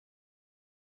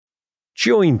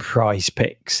Join Prize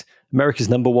Picks, America's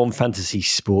 #1 fantasy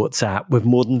sports app with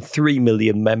more than 3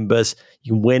 million members.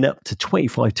 You can win up to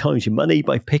 25 times your money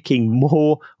by picking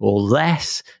more or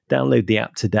less. Download the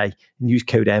app today and use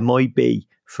code MIB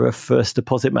for a first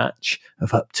deposit match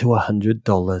of up to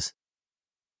 $100.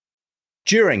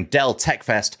 During Dell Tech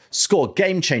Fest, score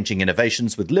game-changing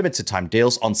innovations with limited-time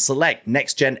deals on select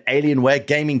next-gen Alienware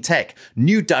gaming tech.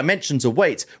 New dimensions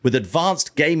await with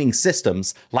advanced gaming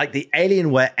systems like the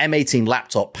Alienware M18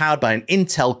 laptop powered by an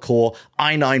Intel Core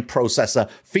i9 processor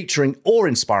featuring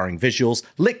awe-inspiring visuals,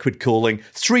 liquid cooling,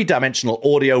 three-dimensional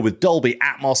audio with Dolby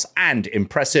Atmos, and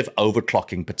impressive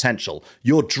overclocking potential.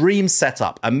 Your dream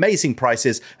setup, amazing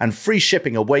prices, and free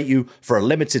shipping await you for a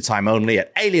limited time only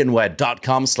at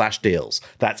alienware.com/deals.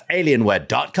 That's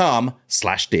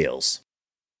alienware.com/deals.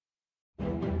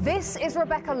 This is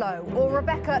Rebecca Lowe, or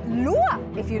Rebecca Lua,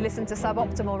 if you listen to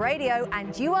Suboptimal Radio,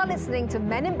 and you are listening to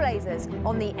Men in Blazers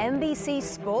on the NBC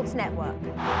Sports Network.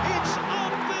 It's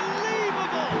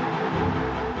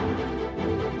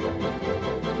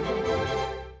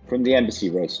unbelievable! From the Embassy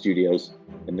Road studios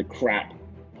in the crap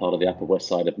part of the Upper West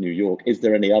Side of New York, is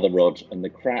there any other, Rog? And the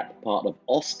crap part of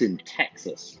Austin,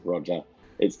 Texas, Roger.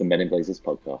 It's the Men in Blazers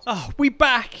podcast. Oh, we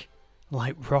back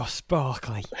like Ross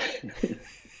Barkley.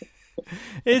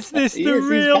 Is this the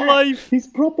real life? He's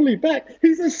properly back.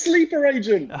 He's a sleeper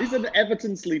agent. He's an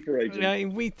Everton sleeper agent. Yeah,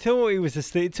 we thought he was a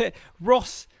sleeper.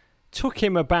 Ross took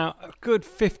him about a good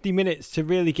 50 minutes to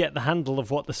really get the handle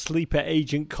of what the sleeper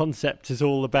agent concept is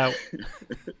all about.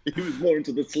 He was more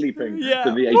into the sleeping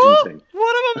than the agenting.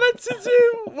 What am I meant to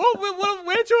do?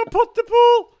 Where do I put the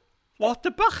ball? What,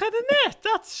 the back of the net?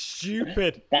 That's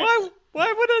stupid. Why would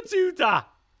I do that?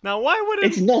 Now, why would I...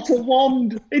 It's not a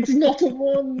wand. It's not a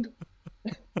wand.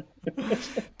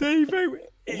 Dave,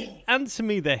 answer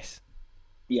me this.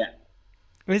 Yeah.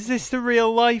 Is this the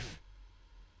real life?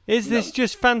 Is this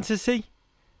just fantasy?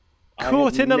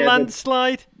 Caught in a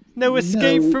landslide? No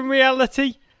escape from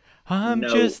reality? I'm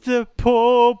just a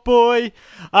poor boy.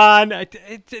 And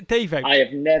Dave, I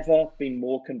have never been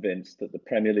more convinced that the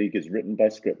Premier League is written by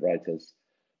scriptwriters.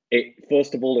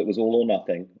 First of all, it was All or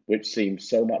Nothing, which seemed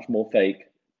so much more fake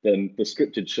than the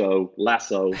scripted show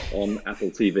Lasso on Apple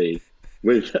TV,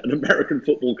 with an American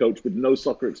football coach with no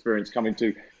soccer experience coming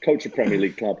to coach a Premier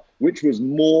League club, which was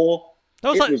more.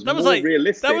 That was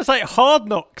realistic. That was like Hard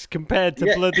Knocks compared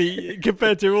to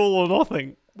compared to All or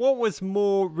Nothing. What was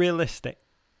more realistic?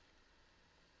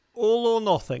 All or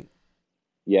Nothing.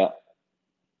 Yeah.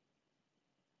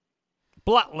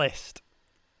 Blacklist.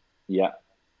 Yeah.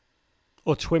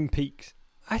 Or Twin Peaks.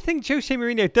 I think Jose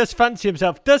Mourinho does fancy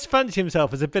himself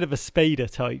as a bit of a Spader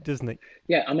type, doesn't he?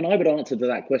 Yeah, I mean, I would answer to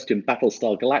that question,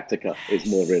 Battlestar Galactica is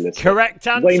more realistic. Correct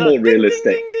answer. Way more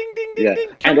realistic. Ding, ding, ding, ding, ding.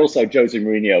 And also Jose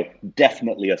Mourinho,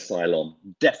 definitely a Cylon.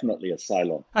 Definitely a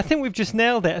Cylon. I think we've just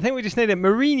nailed it.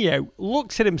 Mourinho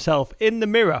looks at himself in the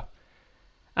mirror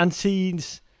and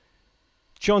sees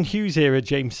John Hughes era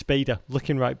James Spader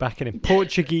looking right back at him.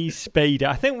 Portuguese Spader.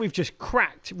 I think we've just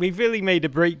cracked. We've really made a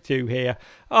breakthrough here.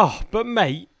 Oh, but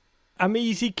mate, I'm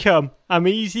easy come, I'm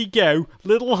easy go.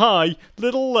 Little high,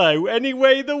 little low. Any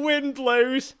way the wind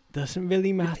blows. Doesn't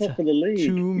really matter. You're top of the league.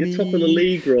 You're top of the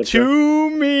league, Roger. To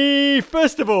me.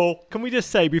 First of all, can we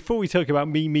just say, before we talk about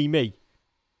me.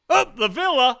 Up the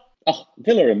Villa. Oh,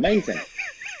 Villa amazing.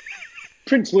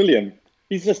 Prince William.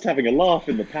 He's just having a laugh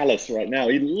in the palace right now.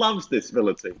 He loves this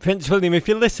Villa team. Prince William, if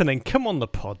you're listening, come on the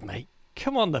pod, mate.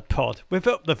 Come on the pod. We've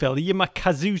up the Villa. You're my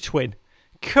kazoo twin.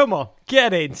 Come on,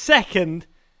 get in. Second,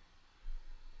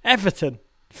 Everton.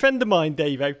 Friend of mine,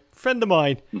 Davo. Friend of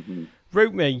mine. Mm-hmm.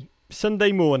 Wrote me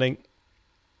Sunday morning.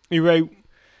 He wrote,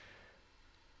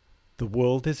 "The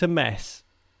world is a mess.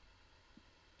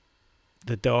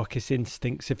 The darkest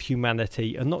instincts of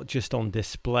humanity are not just on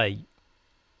display.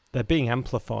 They're being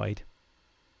amplified.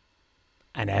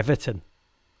 And Everton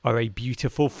are a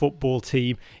beautiful football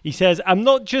team." He says, "I'm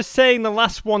not just saying the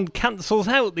last one cancels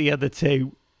out the other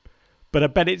two, but I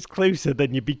bet it's closer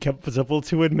than you'd be comfortable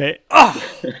to admit." Oh!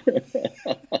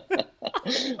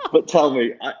 But tell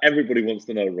me, everybody wants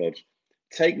to know, Rog,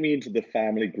 take me into the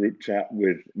family group chat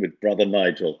with brother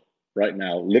Nigel right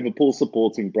now. Liverpool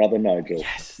supporting brother Nigel.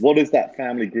 Yes. What is that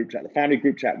family group chat? The family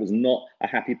group chat was not a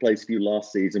happy place for you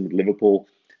last season with Liverpool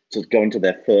to go into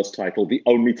their first title, the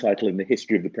only title in the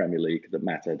history of the Premier League that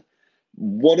mattered.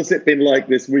 What has it been like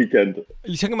this weekend? Are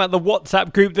you talking about the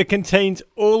WhatsApp group that contains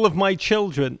all of my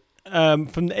children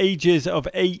from the ages of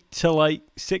 8 to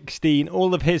 16,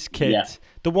 all of his kids? Yeah.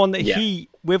 The one that he,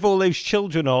 with all those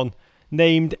children on,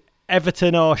 named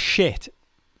Everton are shit.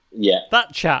 Yeah.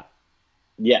 That chat.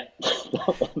 Yeah.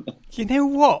 You know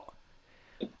what?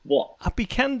 What? I'll be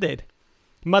candid.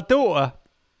 My daughter,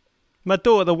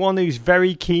 the one who's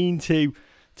very keen to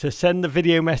send the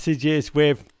video messages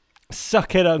with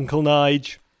 "suck it, Uncle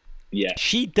Nige." Yeah.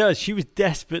 She does. She was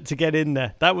desperate to get in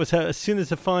there. That was her. As soon as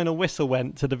the final whistle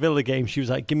went to the Villa game, she was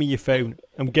like, "Give me your phone.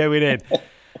 I'm going in."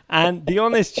 And the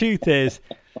honest truth is,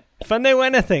 if I know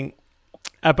anything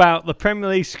about the Premier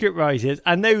League script rises,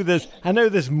 I know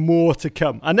there's more to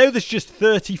come. I know there's just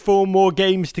 34 more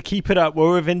games to keep it up.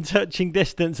 We're within touching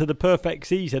distance of the perfect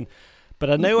season. But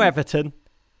I know Everton.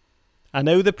 I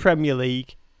know the Premier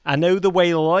League. I know the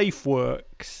way life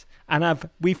works. And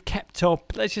we've kept our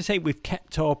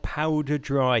powder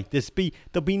dry.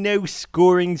 There'll be no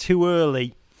scoring too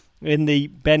early in the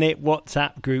Bennett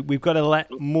WhatsApp group. We've got to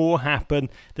let more happen.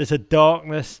 There's a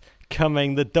darkness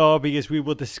coming. The derby, as we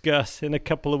will discuss in a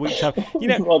couple of weeks. You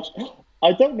know, Rog,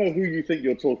 I don't know who you think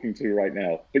you're talking to right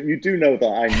now, but you do know that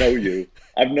I know you.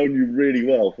 I've known you really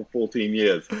well for 14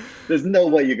 years. There's no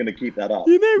way you're going to keep that up.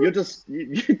 You know, you're just.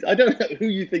 I don't know who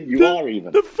you think you are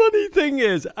even. The funny thing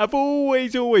is, I've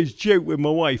always joked with my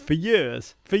wife for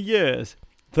years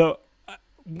that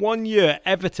 1 year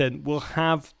Everton will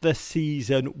have the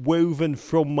season woven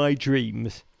from my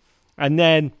dreams, and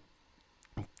then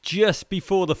just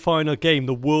before the final game,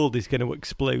 the world is going to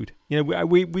explode. You know,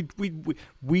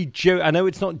 we joke. I know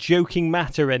it's not joking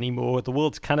matter anymore. The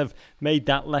world's kind of made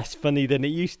that less funny than it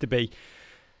used to be.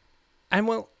 And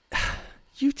well,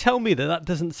 you tell me that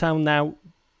doesn't sound now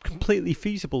completely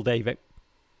feasible, David.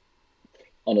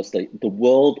 Honestly, the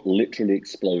world literally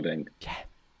exploding. Yeah.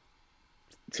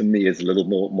 To me, is a little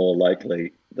more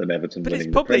likely than Everton But winning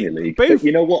it's the Premier probably League. both- But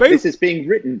you know what? both- This is being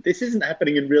written. This isn't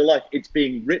happening in real life. It's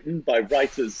being written by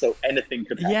writers, so anything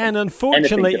could happen. Yeah, and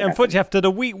unfortunately, Anything could happen. after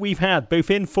the week we've had, both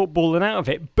in football and out of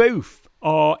it, both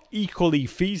are equally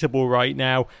feasible right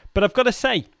now. But I've got to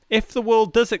say, if the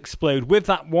world does explode with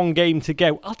that one game to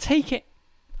go, I'll take it.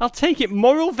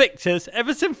 Moral victors,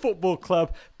 Everton Football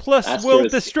Club, plus Asterisk. world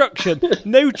destruction.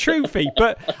 No trophy,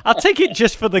 but I'll take it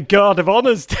just for the guard of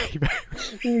honours, David.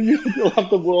 You'll have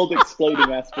the world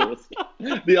exploding asterisk.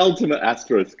 The ultimate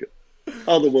asterisk.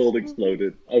 Oh, the world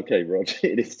exploded. Okay, Roger,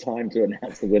 it is time to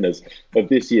announce the winners of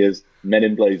this year's Men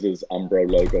in Blazers Umbro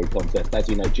logo contest. As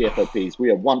you know, GFOPs, we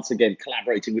are once again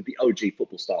collaborating with the OG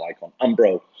football style icon,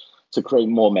 Umbro, to create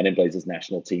more Men in Blazers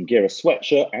national team gear, a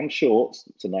sweatshirt and shorts.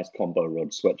 It's a nice combo, Rod,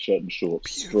 sweatshirt and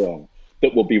shorts, strong,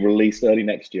 that will be released early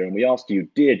next year. And we asked you,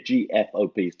 dear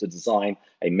GFOPs, to design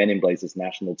a Men in Blazers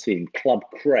national team club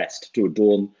crest to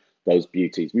adorn those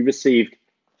beauties. We received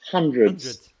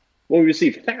hundreds. Well, we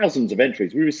received thousands of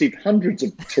entries. We received hundreds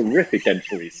of terrific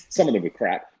entries. Some of them were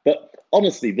crap. But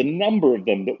honestly, the number of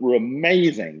them that were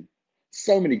amazing,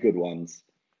 so many good ones.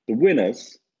 The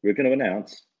winners we're going to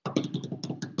announce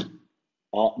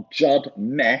are Judd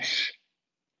Mesh,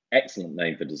 excellent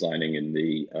name for designing in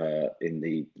the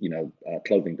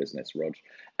clothing business, Rog,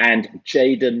 and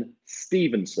Jaden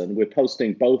Stevenson. We're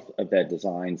posting both of their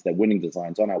designs, their winning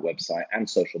designs, on our website and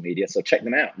social media, so check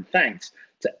them out. And thanks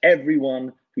to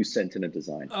everyone who sent in a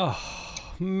design.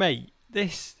 Oh, mate,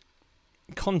 this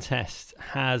contest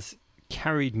has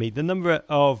carried me. The number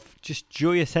of just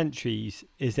joyous entries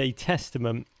is a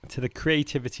testament to the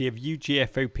creativity of you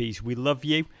GFOPs. We love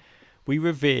you. We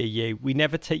revere you. We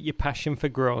never take your passion for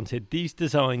granted. These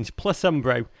designs, plus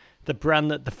Umbro, the brand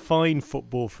that defined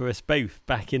football for us both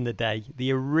back in the day,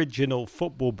 the original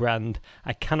football brand.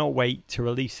 I cannot wait to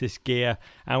release this gear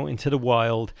out into the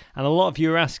wild. And a lot of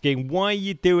you are asking, why are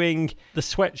you doing the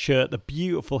sweatshirt, the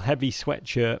beautiful heavy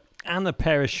sweatshirt, and a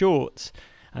pair of shorts?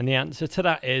 And the answer to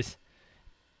that is,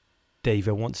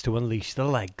 David wants to unleash the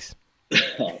legs.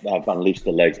 I've unleashed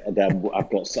the legs. I've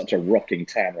got such a rocking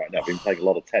tan right now. I've been playing a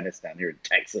lot of tennis down here in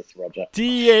Texas, Roger.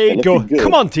 Diego,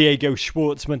 come on, Diego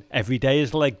Schwartzman. Every day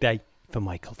is leg day for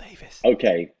Michael Davis.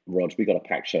 Okay, Rog, we got a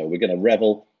packed show. We're going to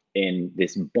revel in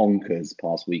this bonkers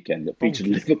past weekend that featured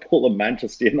Liverpool and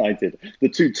Manchester United, the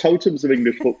two totems of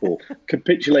English football,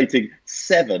 capitulating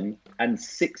 7 and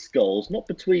 6 goals, not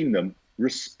between them,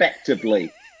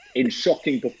 respectively, in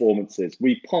shocking performances.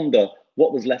 We ponder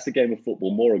what was less a game of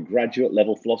football, more a graduate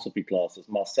level philosophy class, as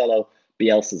Marcelo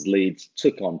Bielsa's Leeds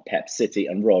took on Pep City.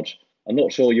 And Rog, I'm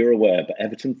not sure you're aware, but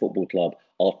Everton Football Club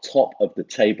are top of the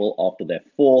table after their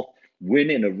 4th win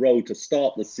in a row to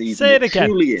start the season. Say it again.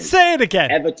 Truly is. Say it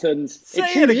again. It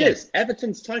truly is.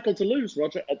 Everton's title to lose,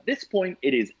 Roger. At this point,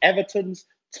 it is Everton's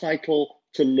title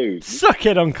to lose. Suck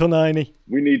it, Uncle Niney.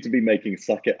 We need to be making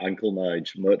Suck It, Uncle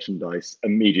Nige merchandise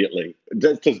immediately.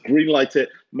 Just greenlight it,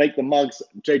 make the mugs,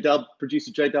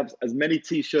 producer J-Dubs, as many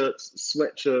T-shirts,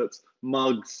 sweatshirts,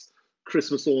 mugs,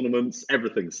 Christmas ornaments,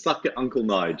 everything. Suck It, Uncle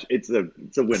Nige. It's a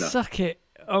winner. Suck it,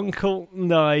 Uncle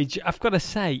Nige, I've got to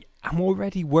say, I'm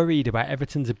already worried about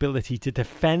Everton's ability to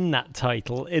defend that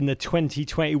title in the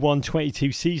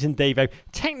 2021-22 season, Davo.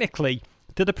 Technically,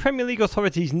 do the Premier League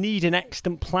authorities need an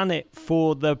extant planet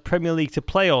for the Premier League to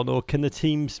play on, or can the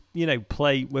teams,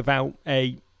 play without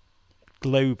a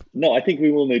globe? No, I think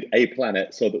we will need a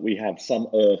planet so that we have some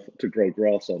earth to grow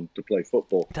grass on to play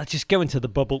football. They'll just go into the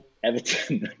bubble.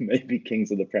 Everton may be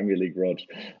kings of the Premier League, Rog,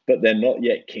 but they're not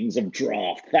yet kings of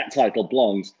draft. That title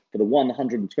belongs for the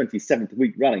 127th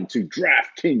week running to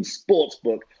DraftKings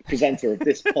Sportsbook, presenter of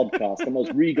this podcast, the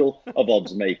most regal of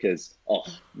odds makers. Oh,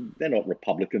 they're not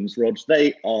Republicans, Rog.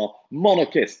 They are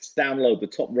monarchists. Download the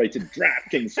top-rated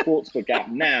DraftKings Sportsbook app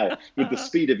now with the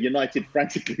speed of United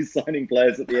frantically signing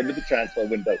players at the end of the transfer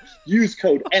window. Use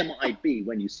code MIB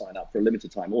when you sign up for a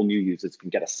limited time. All new users can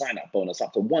get a sign-up bonus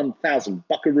up to 1,000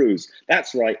 buckaroos.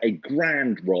 That's right, a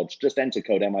grand, Rog. Just enter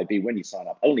code MIB when you sign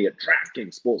up. Only at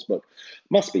DraftKings Sportsbook.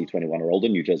 Must be 21 or older,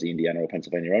 New Jersey, Indiana, or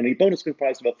Pennsylvania only. Bonus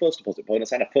comprised of a first deposit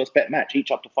bonus and a first bet match,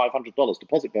 each up to $500.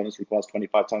 Deposit bonus requires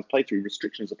 25 times playthrough.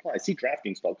 Restrictions apply. See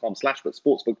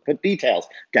DraftKings.com/sportsbook for details.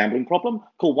 Gambling problem?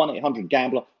 Call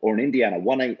 1-800-GAMBLER or in Indiana,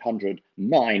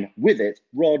 1-800-9-WITH-IT.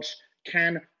 Rog,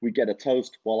 can we get a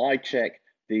toast while I check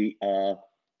the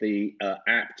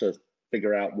app to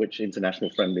figure out which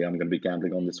international friendly I'm going to be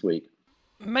gambling on this week?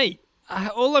 Mate,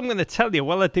 all I'm going to tell you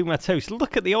while I do my toast,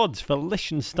 look at the odds for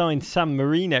Liechtenstein San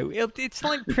Marino. It's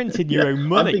like printing your own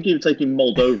money. I'm thinking of taking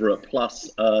Moldova at plus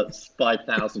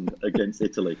 5,000 against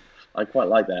Italy. I quite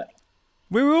like that.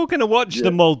 We were all going to watch the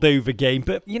Moldova game,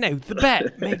 but, the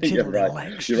bet makes it a little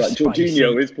extra You're right. spicy.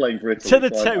 Jorginho is playing for Italy, to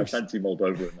the so toast. I fancy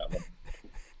Moldova in that one.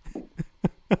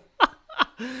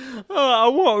 I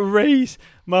want to raise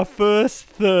my first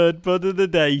third bud of the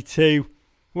day too.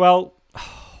 Well,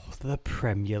 the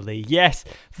Premier League. Yes,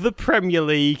 the Premier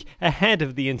League ahead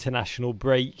of the international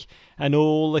break and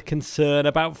all the concern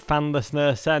about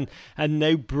fanlessness and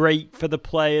no break for the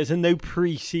players and no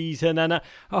pre-season. And,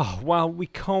 we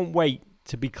can't wait,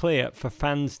 to be clear, for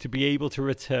fans to be able to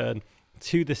return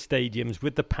to the stadiums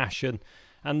with the passion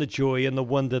and the joy and the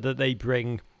wonder that they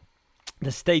bring.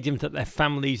 The stadiums that their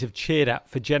families have cheered at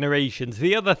for generations.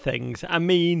 The other things,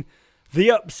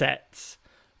 the upsets,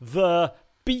 the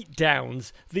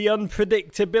beatdowns, the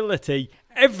unpredictability,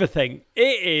 everything.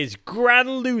 It is grand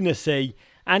lunacy,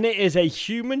 and it is a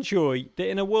human joy that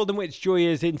in a world in which joy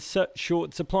is in such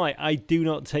short supply, I do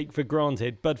not take for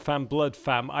granted. Bud fam, blood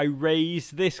fam, I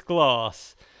raise this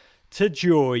glass to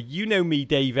joy. You know me,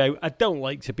 Davo. I don't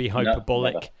like to be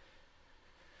hyperbolic. No,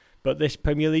 but this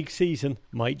Premier League season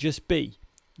might just be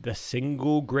the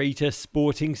single greatest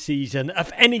sporting season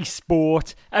of any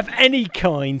sport, of any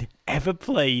kind, ever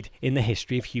played in the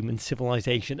history of human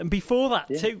civilization. And before that,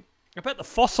 too, I bet the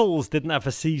fossils didn't have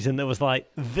a season that was like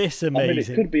this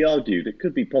amazing. It could be argued, it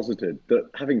could be posited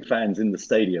that having fans in the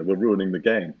stadium were ruining the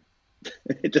game.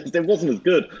 It wasn't as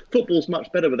good. Football's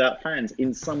much better without fans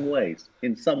in some ways.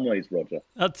 In some ways, Roger.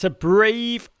 That's a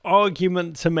brave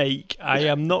argument to make. I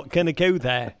am not going to go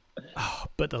there.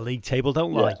 But the league table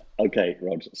don't lie. Yeah. Okay,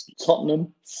 Roger.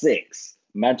 Tottenham 6,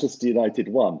 Manchester United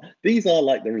 1. These are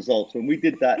like the results when we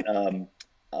did that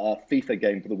FIFA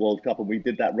game for the World Cup and we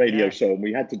did that radio show and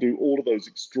we had to do all of those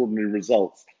extraordinary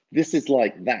results. This is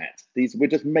like that. We're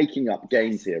just making up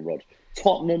games here, Rod.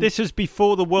 Tottenham. This was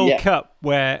before the World Cup,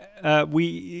 where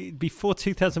before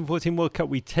 2014 World Cup,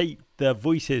 we taped the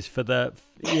voices for the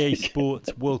EA Sports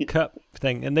World Cup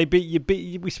thing, and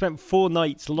we spent 4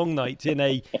 nights, long nights, in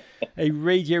a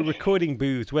radio recording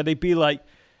booth where they'd be like,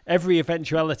 every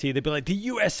eventuality, they'd be like, the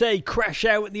USA crash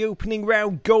out at the opening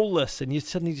round goalless, and you'd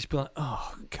suddenly just be like,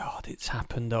 oh God, it's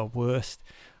happened, our worst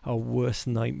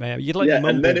nightmare. You'd like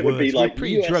and then it would be like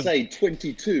USA drunk.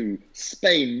 22,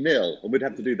 Spain 0, and we'd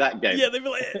have to do that game. Yeah, they'd be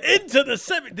like, into the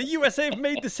semi. The USA have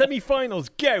made the semi-finals.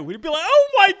 Go. We'd be like, oh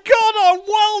my God, our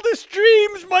wildest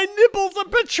dreams. My nipples are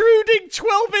protruding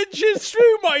 12 inches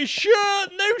through my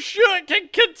shirt. No shirt can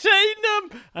contain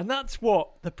them. And that's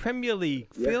what the Premier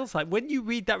League feels like. When you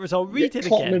read that result, read it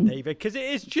again, David, because it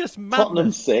is just madness.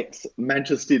 Tottenham 6,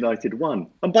 Manchester United 1.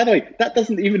 And by the way, that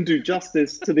doesn't even do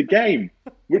justice to the game,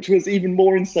 which was even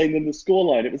more insane than the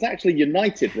scoreline. It was actually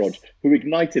United, Rog, who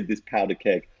ignited this powder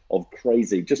keg of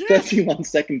crazy. Just 31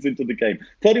 seconds into the game.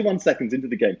 31 seconds into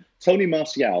the game, Tony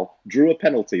Martial drew a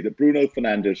penalty that Bruno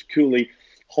Fernandes coolly,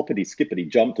 hoppity-skippity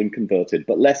jumped and converted.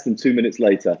 But less than 2 minutes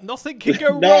later... Nothing can go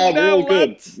wrong now, we're all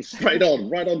good. Lads. Straight on,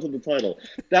 right on to the title.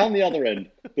 Down the other end,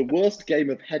 the worst game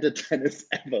of header tennis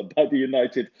ever by the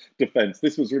United defence.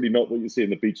 This was really not what you see in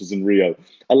the beaches in Rio.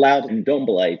 Allowed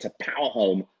Ndombele to power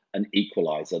home an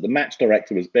equaliser. The match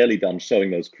director was barely done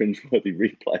showing those cringeworthy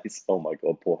replays. Oh my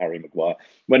God, poor Harry Maguire.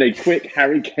 When a quick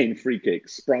Harry Kane free kick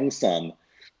sprung Son.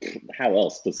 How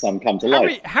else does Son come to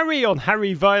life? Harry on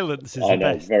Harry violence is the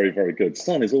best. Very, very good.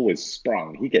 Son is always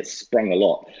sprung. He gets sprung a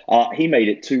lot. He made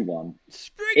it 2-1.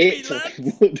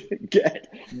 It would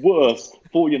get worse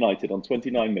for United on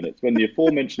 29 minutes when the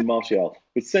aforementioned Martial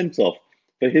was sent off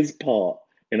for his part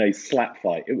in a slap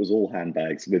fight. It was all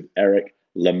handbags with Eric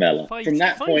Lamela. From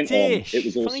that point on, it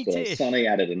was all Spurs. Sonny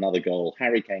added another goal.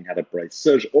 Harry Kane had a brace.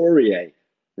 Serge Aurier,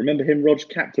 remember him, Rog,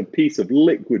 capped a piece of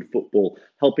liquid football,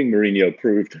 helping Mourinho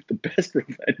prove that the best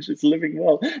revenge is living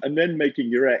well and then making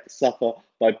your ex suffer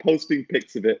by posting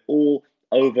pics of it all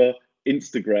over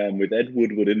Instagram with Ed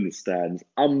Woodward in the stands.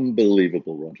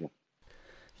 Unbelievable, Roger.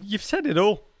 You've said it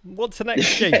all. What's the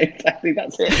next game? Exactly,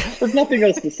 that's it. There's nothing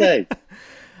else to say.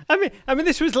 I mean,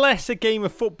 this was less a game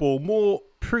of football, more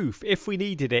proof, if we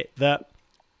needed it, that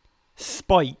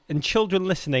spite, and children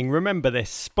listening, remember this,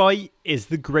 spite is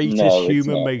the greatest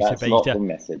human motivator. That's not the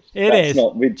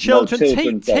message.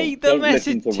 Children, take the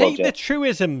message, take the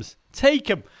truisms, take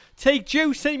them. Take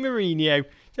Jose Mourinho,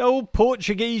 old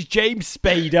Portuguese James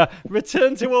Spader,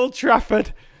 return to Old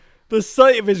Trafford. The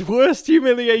sight of his worst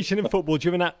humiliation in football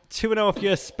during that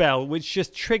 2.5-year spell, which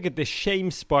just triggered this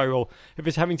shame spiral of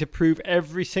his having to prove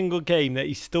every single game that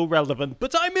he's still relevant.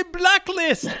 But I'm in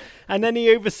blacklist! And then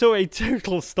he oversaw a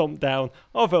total stomp down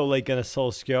of Ole Gunnar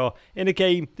Solskjaer in a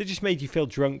game that just made you feel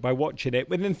drunk by watching it.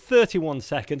 Within 31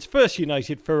 seconds, first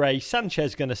United foray,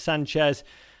 Sanchez Gunnar Sanchez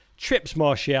trips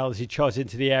Martial as he charges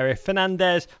into the area.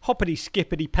 Fernandes,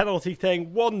 hoppity-skippity penalty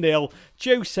thing, 1-0.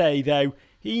 Jose, though,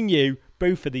 he knew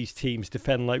both of these teams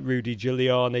defend like Rudy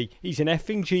Giuliani. He's an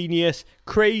effing genius,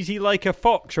 crazy like a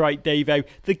fox, right, Davo?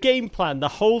 The game plan the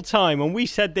whole time, and we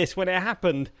said this when it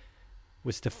happened,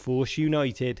 was to force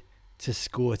United to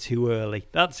score too early.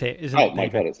 That's it, isn't it, Oh my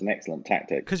God, it's an excellent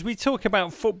tactic. Because we talk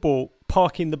about football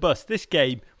parking the bus. This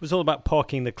game was all about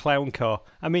parking the clown car.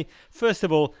 I mean, first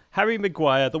of all, Harry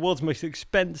Maguire, the world's most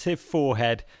expensive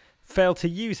forehead, failed to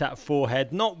use that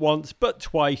forehead not once but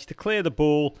twice to clear the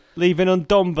ball, leaving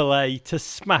Ndombele to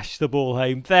smash the ball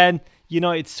home. Then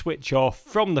United switch off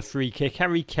from the free kick.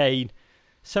 Harry Kane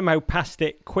somehow passed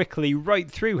it quickly right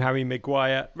through Harry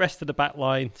Maguire. Rest of the back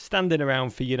line standing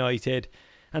around for United.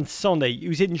 And Sonny,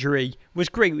 whose injury was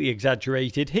greatly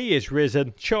exaggerated, he is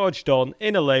risen, charged on,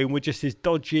 in alone with just his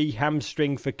dodgy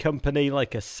hamstring for company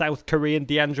like a South Korean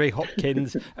DeAndre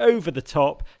Hopkins over the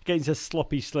top against a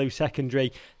sloppy, slow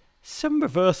secondary. Some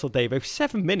reversal, Davo,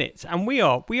 7 minutes, and we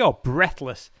are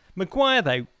breathless. Maguire,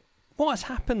 though, what has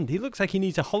happened? He looks like he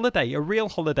needs a holiday, a real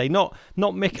holiday, not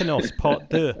Mykonos Part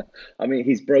 2. I mean,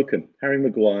 he's broken. Harry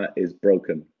Maguire is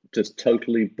broken. Just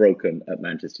totally broken at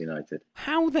Manchester United.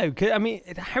 How, though? I mean,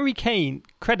 Harry Kane,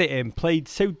 credit him, played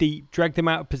so deep, dragged him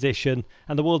out of position,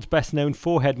 and the world's best-known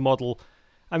forehead model.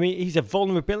 I mean, he's a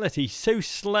vulnerability, so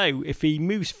slow. If he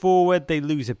moves forward, they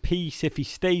lose a piece. If he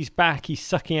stays back, he's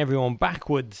sucking everyone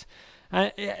backwards.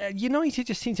 United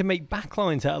just seem to make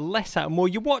backlines that are less out of more.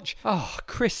 You watch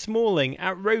Chris Smalling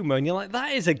at Roma and you're like,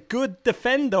 that is a good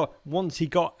defender once he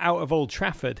got out of Old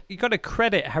Trafford. You got to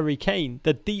credit Harry Kane,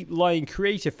 the deep-lying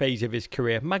creative phase of his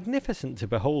career. Magnificent to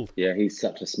behold. Yeah, he's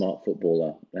such a smart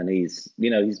footballer, and he's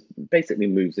basically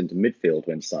moves into midfield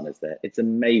when Son is there. It's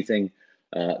amazing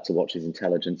to watch his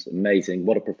intelligence. Amazing.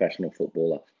 What a professional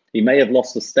footballer. He may have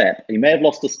lost a step.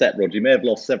 Roger. He may have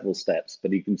lost several steps,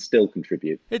 but he can still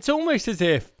contribute. It's almost as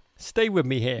if, stay with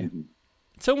me here,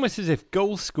 It's almost as if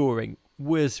goal scoring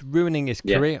was ruining his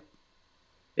career.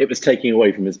 It was taking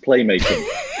away from his playmaking.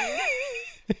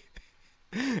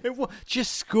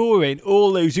 Just scoring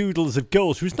all those oodles of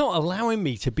goals was not allowing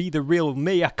me to be the real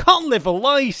me. I can't live a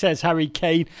lie, says Harry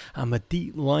Kane. I'm a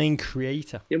deep-lying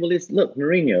creator. Yeah, well, look,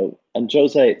 Mourinho and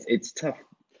Jose, it's tough.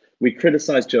 We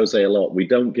criticise Jose a lot. We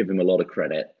don't give him a lot of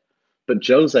credit. But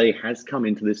Jose has come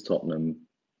into this Tottenham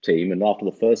team, and after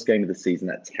the first game of the season,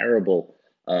 that terrible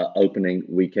opening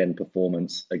weekend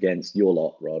performance against your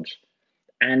lot, Rog,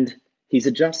 and he's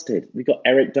adjusted. We've got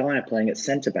Eric Dyer playing at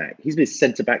centre-back. He's been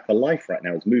centre-back for life right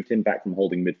now. He's moved him back from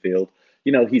holding midfield.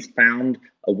 You know, he's found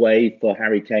a way for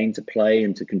Harry Kane to play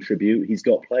and to contribute. He's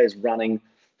got players running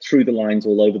through the lines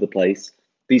all over the place.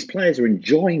 These players are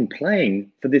enjoying playing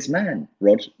for this man,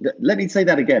 Rog. Let me say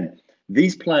that again.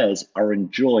 These players are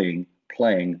enjoying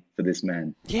playing for this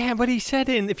man. Yeah, but he said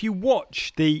if you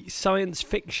watch the science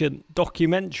fiction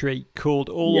documentary called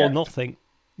All or Nothing,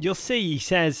 you'll see he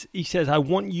says, I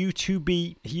want you to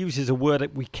be, he uses a word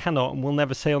that we cannot and will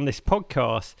never say on this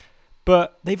podcast,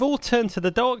 but they've all turned to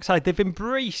the dark side. They've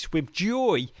embraced with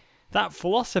joy that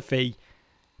philosophy,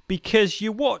 because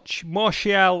you watch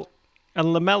Martial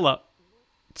And Lamela,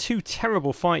 two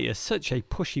terrible fighters, such a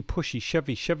pushy,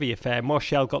 shovey affair.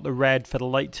 Martial got the red for the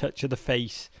light touch of the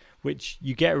face, which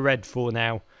you get a red for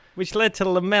now, which led to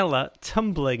Lamela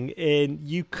tumbling in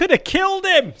 "you could have killed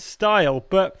him" style.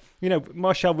 But,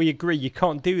 Martial, we agree, you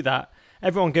can't do that.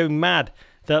 Everyone going mad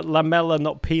that Lamela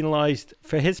not penalised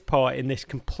for his part in this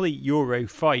complete Euro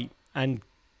fight, and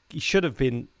he should have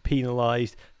been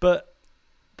penalised. But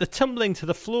the tumbling to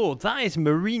the floor, that is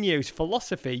Mourinho's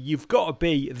philosophy. You've got to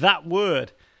be that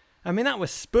word. I mean, that was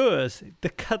Spurs, the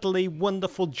cuddly,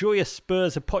 wonderful, joyous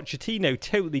Spurs of Pochettino,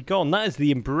 totally gone. That is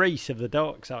the embrace of the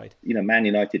dark side. Man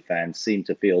United fans seem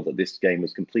to feel that this game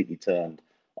was completely turned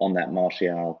on that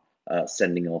Martial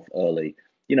sending off early.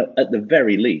 At the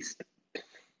very least,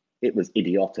 it was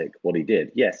idiotic what he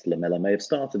did. Yes, Lamela may have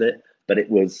started it, but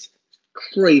it was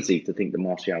crazy to think that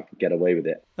Martial could get away with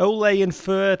it. Ole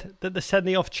inferred that the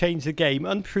sending off changed the game.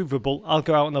 Unprovable. I'll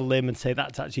go out on a limb and say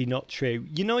that's actually not true.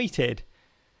 United,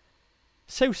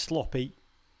 so sloppy,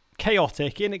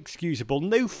 chaotic, inexcusable,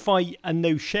 no fight and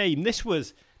no shame. This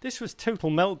was total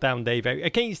meltdown, Davo,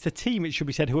 against a team, it should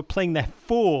be said, who were playing their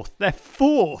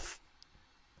fourth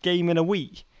game in a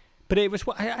week. But it was,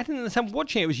 I didn't understand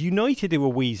watching it. It was United who were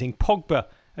wheezing. Pogba,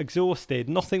 exhausted,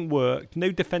 nothing worked,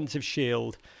 no defensive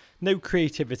shield, no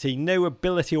creativity, no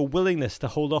ability or willingness to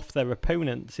hold off their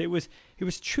opponents. It was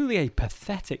truly a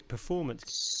pathetic performance.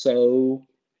 So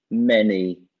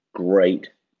many great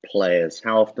players.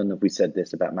 How often have we said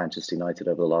this about Manchester United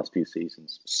over the last few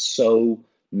seasons? So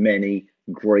many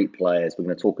great players. We're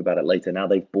going to talk about it later. Now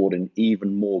they've brought in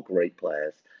even more great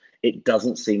players. It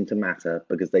doesn't seem to matter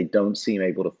because they don't seem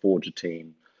able to forge a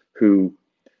team who,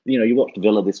 you watched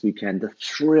Villa this weekend, the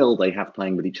thrill they have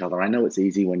playing with each other. I know it's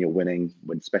easy when you're winning,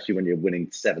 especially when you're winning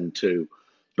 7-2,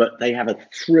 but they have a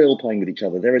thrill playing with each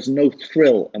other. There is no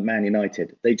thrill at Man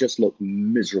United. They just look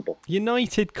miserable.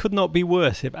 United could not be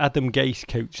worse if Adam Gase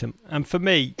coached them. And for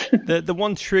me, the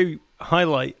one true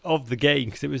highlight of the game,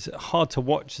 because it was hard to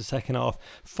watch the second half,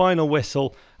 final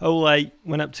whistle, Ole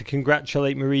went up to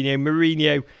congratulate Mourinho.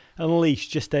 Mourinho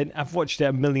unleashed I've watched it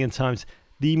a million times,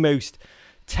 the most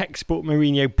textbook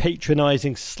Mourinho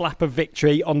patronising slap of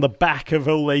victory on the back of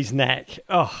Ole's neck.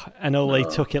 And Ole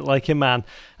took it like a man.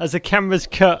 As the cameras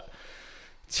cut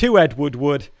to Ed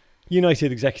Woodward,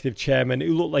 United executive chairman,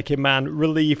 who looked like a man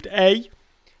relieved, A,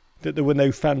 that there were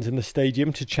no fans in the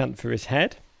stadium to chant for his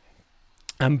head,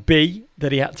 and B,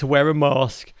 that he had to wear a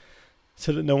mask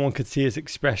so that no one could see his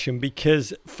expression,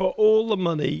 because for all the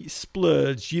money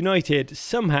splurged, United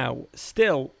somehow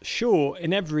still short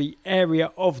in every area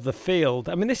of the field.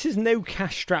 I mean, this is no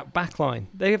cash-strapped backline.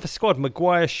 They have a squad,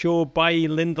 Maguire, Shaw, Bailly,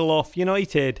 Lindelof.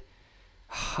 United,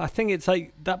 I think it's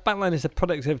like that backline is a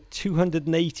product of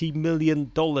 $280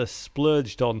 million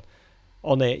splurged on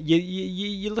it.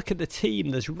 You look at the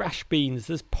team, there's Rashbeans,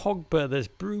 there's Pogba, there's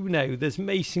Bruno, there's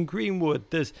Mason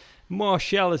Greenwood, there's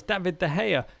Martial, there's David De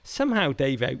Gea. Somehow,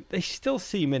 Davo, they still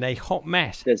seem in a hot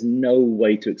mess. There's no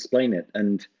way to explain it.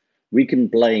 And we can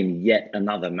blame yet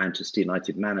another Manchester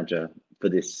United manager for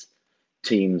this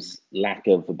team's lack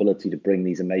of ability to bring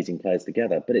these amazing players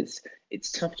together. But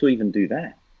it's tough to even do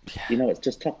that. Yeah. It's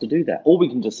just tough to do that. Or we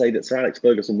can just say that Sir Alex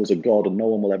Ferguson was a god and no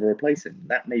one will ever replace him.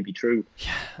 That may be true.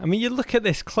 Yeah, I mean, you look at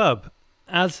this club,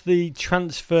 as the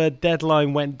transfer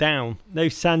deadline went down, no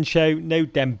Sancho, no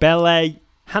Dembele,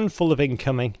 handful of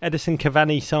incoming. Edison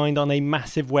Cavani signed on a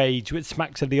massive wage, which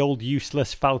smacks of the old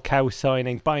useless Falcao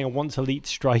signing, buying a once-elite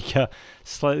striker,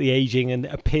 slightly ageing and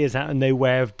appears out of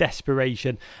nowhere of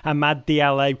desperation. Amad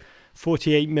Diallo,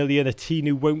 48 million, a teen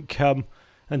who won't come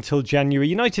until January.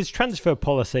 United's transfer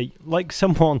policy, like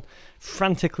someone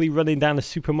frantically running down a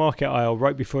supermarket aisle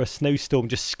right before a snowstorm,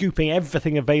 just scooping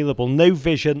everything available. No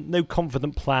vision, no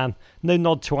confident plan, no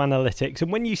nod to analytics.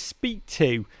 And when you speak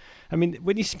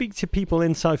to people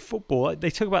inside football, they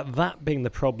talk about that being the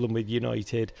problem with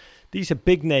United. These are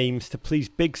big names to please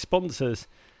big sponsors,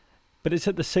 but it's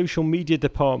at the social media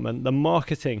department, the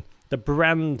marketing, the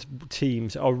brand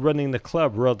teams are running the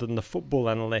club rather than the football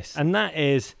analysts. And that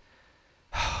is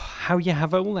how you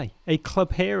have Ole, a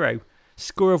club hero,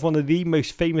 scorer of one of the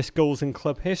most famous goals in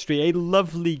club history, a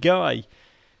lovely guy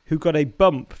who got a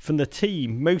bump from the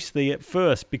team, mostly at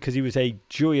first because he was a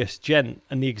joyous gent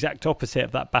and the exact opposite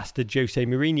of that bastard Jose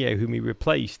Mourinho whom he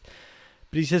replaced.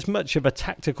 But he's as much of a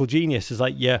tactical genius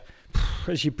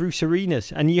as your Bruce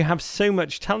Arenas. And you have so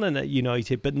much talent at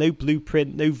United, but no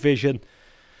blueprint, no vision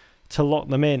to lock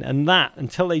them in. And that,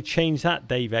 until they change that,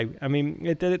 Davo, I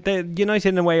mean, they're United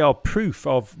in a way are proof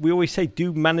of, we always say,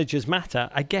 do managers matter?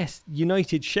 I guess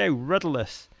United show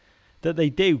rudderless that they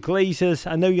do. Glazers,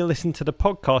 I know you listen to the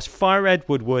podcast, fire Ed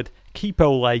Woodward, keep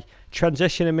Ole,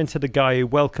 transition him into the guy who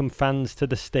welcomed fans to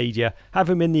the stadia, have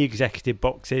him in the executive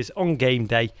boxes on game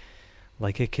day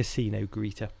like a casino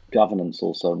greeter. Governance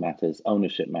also matters,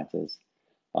 ownership matters,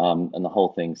 and the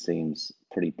whole thing seems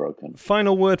pretty broken.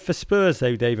 Final word for Spurs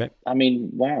though, David. I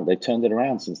mean, wow, they turned it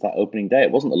around since that opening day.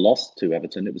 It wasn't the loss to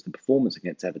Everton, it was the performance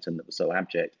against Everton that was so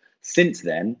abject. Since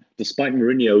then, despite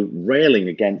Mourinho railing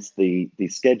against the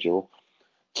schedule,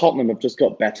 Tottenham have just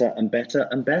got better and better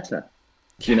and better.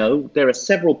 You know, there are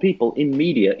several people in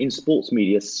media, in sports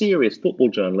media, serious football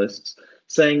journalists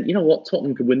saying, you know what,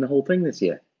 Tottenham could win the whole thing this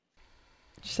year.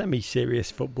 Semi-serious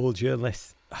football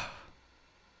journalists.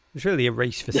 It's really a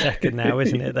race for second now,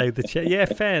 isn't it, though? Yeah,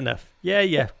 fair enough.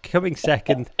 Yeah, coming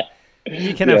second.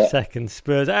 You can have second,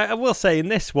 Spurs. I will say, in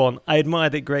this one, I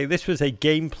admired it great. This was a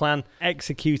game plan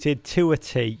executed to a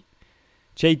T.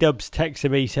 J-Dubs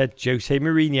texted me, he said, Jose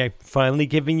Mourinho finally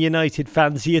giving United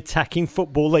fans the attacking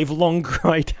football they've long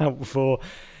cried out for.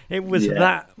 It was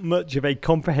that much of a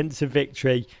comprehensive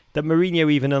victory that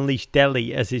Mourinho even unleashed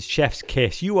Dele as his chef's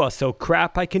kiss. You are so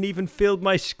crap, I can even field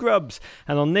my scrubs.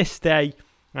 And on this day,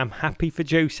 I'm happy for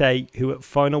Jose, who at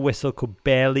final whistle could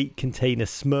barely contain a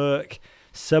smirk.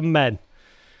 Some men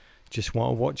just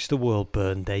want to watch the world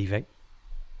burn, David.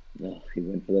 Oh, he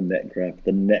went for the net grab.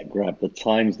 The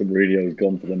times that Mourinho has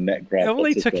gone for the net grab.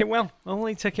 Only took it well.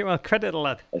 Credit the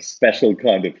lad. A special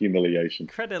kind of humiliation.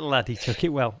 Credit the lad, he took it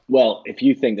well. Well, if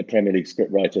you think the Premier League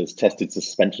scriptwriters tested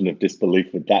suspension of disbelief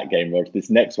with that game, Rog, this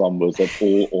next one was an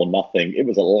all or nothing. It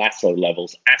was a lasso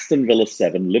levels. Aston Villa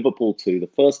 7, Liverpool 2. The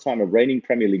first time a reigning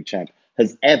Premier League champ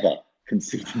has ever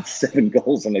conceded 7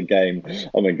 goals in a game.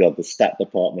 Oh my God, the stat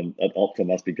department at Opta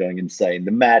must be going insane.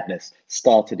 The madness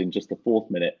started in just the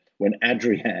 4th minute when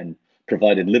Adrian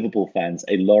provided Liverpool fans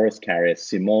a Loris Karius,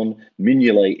 Simon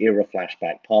Mignolet era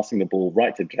flashback, passing the ball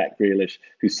right to Jack Grealish,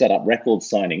 who set up record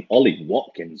signing Ollie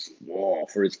Watkins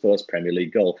for his first Premier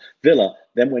League goal. Villa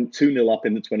then went 2-0 up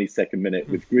in the 22nd minute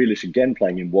with Grealish again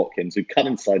playing in Watkins, who cut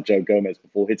inside Joe Gomez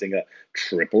before hitting a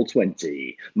triple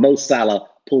 20. Mo Salah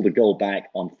pulled a goal back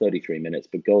on 33 minutes,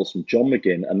 but goals from John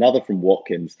McGinn, another from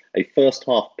Watkins, a first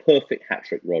half perfect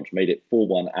hat-trick, Rog, made it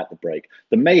 4-1 at the break.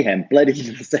 The mayhem bled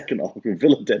into the second half with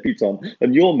Villa debutant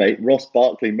and your mate Ross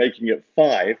Barkley making it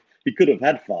 5. He could have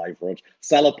had 5, Rog.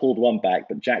 Salah pulled one back,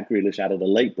 but Jack Grealish added a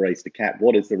late brace to cap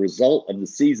what is the result of the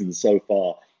season so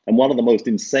far, and one of the most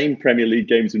insane Premier League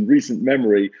games in recent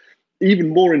memory, even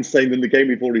more insane than the game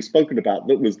we've already spoken about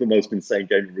that was the most insane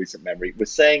game in recent memory. We're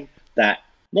saying that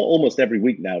not almost every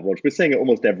week now, Rog. We're saying it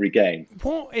almost every game.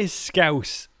 What is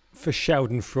Scouse for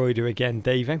Schadenfreude again,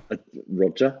 Davey?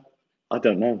 Roger? I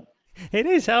don't know. It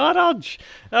is hard odge.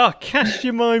 Oh, cast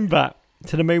your mind back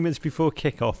to the moments before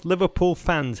kickoff. Liverpool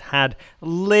fans had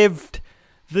lived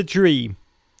the dream.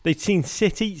 They'd seen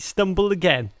City stumble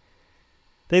again.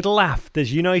 They'd laughed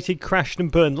as United crashed and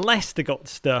burned. Leicester got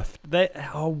stuffed. They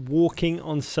are walking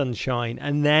on sunshine.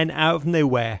 And then out of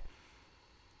nowhere,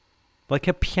 like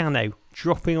a piano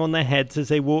dropping on their heads as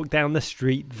they walk down the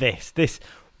street, this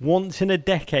once in a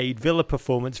decade Villa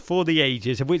performance for the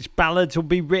ages, of which ballads will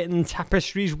be written,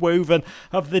 tapestries woven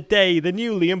of the day the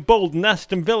newly emboldened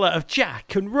Aston Villa of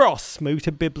Jack and Ross smote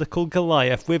a biblical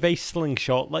Goliath with a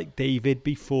slingshot like David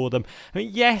before them. I mean,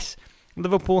 yes,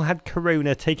 Liverpool had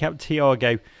Corona take out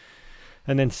Thiago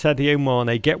and then Sadio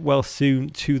Mane get well soon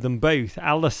to them both.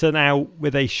 Alisson out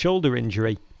with a shoulder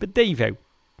injury. But Davo,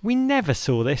 we never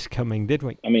saw this coming, did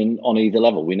we? I mean, on either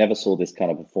level, we never saw this kind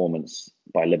of performance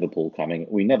by Liverpool coming.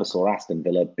 We never saw Aston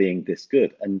Villa being this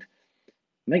good. And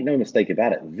make no mistake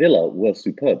about it, Villa were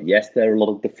superb. Yes, there are a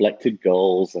lot of deflected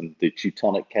goals and the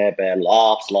Teutonic Care Bear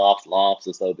laughs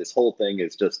as though this whole thing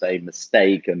is just a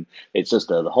mistake and it's just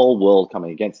the whole world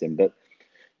coming against him. But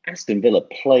Aston Villa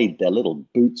played their little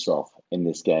boots off in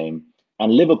this game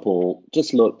and Liverpool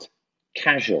just looked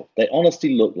casual. They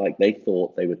honestly looked like they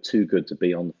thought they were too good to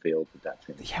be on the field with that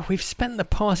team. Yeah, we've spent the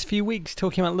past few weeks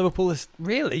talking about Liverpool as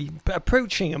really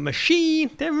approaching a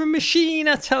machine. They're a machine,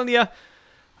 I tell you.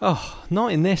 Oh,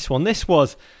 not in this one. This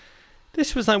was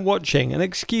like watching, and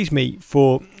excuse me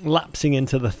for lapsing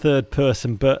into the third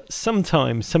person, but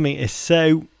sometimes something is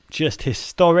so just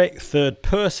historic. Third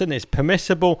person is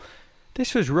permissible.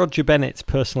 This was Roger Bennett's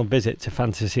personal visit to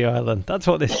Fantasy Island. That's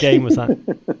what this game was like.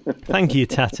 Thank you,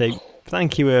 Tatu.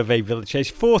 Thank you, Hervé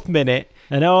Villachez. 4th minute,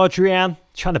 and Adrian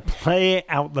trying to play it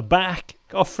out the back.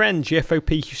 Our friend,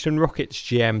 GFOP Houston Rockets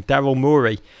GM, Daryl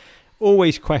Morey,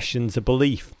 always questions the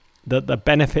belief that the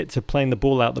benefits of playing the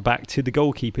ball out the back to the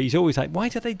goalkeeper. He's always like, why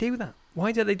do they do that?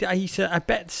 Why do they do? He said, I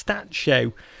bet stats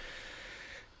show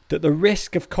that the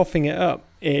risk of coughing it up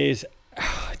is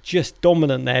just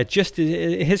dominant there. Just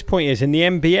his point is, in the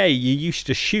NBA, you used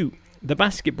to shoot the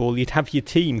basketball, you'd have your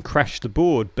team crash the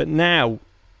board, but now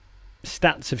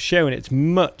stats have shown it's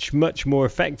much, much more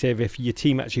effective if your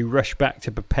team actually rush back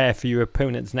to prepare for your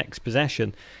opponent's next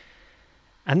possession.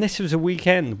 And this was a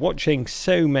weekend watching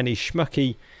so many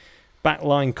schmucky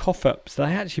backline cough-ups that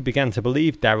I actually began to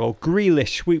believe, Daryl.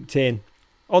 Grealish swooped in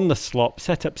on the slop,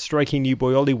 set up striking new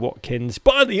boy Ollie Watkins.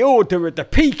 By the order of the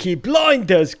Peaky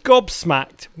Blinders,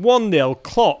 gobsmacked. 1-0,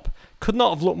 Klopp could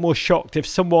not have looked more shocked if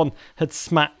someone had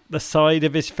smacked the side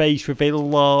of his face with a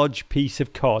large piece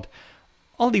of cod.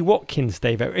 Ollie Watkins,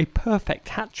 Dave, a perfect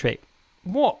hat-trick.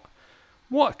 What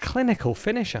a clinical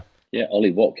finisher. Yeah,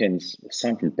 Ollie Watkins,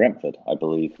 signed from Brentford, I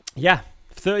believe. Yeah,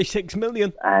 36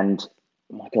 million. And,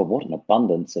 oh my God, what an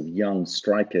abundance of young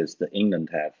strikers that England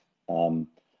have. I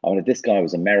mean, if this guy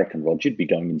was American, Rod, you'd be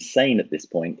going insane at this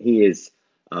point. He is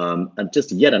and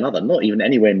just yet another, not even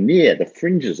anywhere near the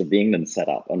fringes of the England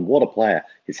setup. And what a player.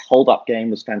 His hold-up game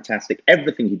was fantastic.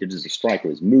 Everything he did as a striker,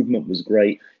 his movement was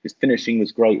great. His finishing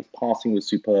was great. His passing was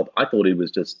superb. I thought he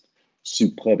was just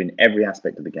superb in every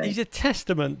aspect of the game. He's a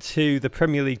testament to the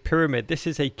Premier League pyramid. This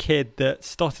is a kid that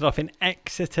started off in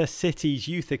Exeter City's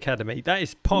youth academy. That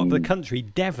is part of the country,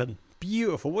 Devon.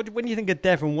 Beautiful. When you think of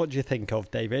Devon, what do you think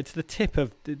of, David? It's the tip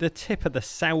of the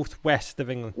southwest of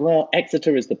England. Well,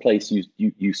 Exeter is the place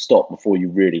you stop before you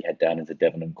really head down into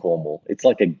Devon and Cornwall. It's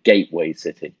like a gateway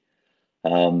city.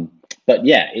 But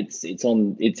yeah, it's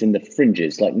in the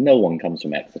fringes. Like, no one comes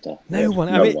from Exeter. No one.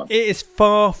 It is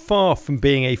far from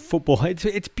being a football.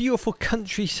 It's beautiful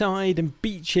countryside and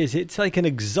beaches. It's like an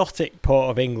exotic part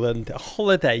of England. A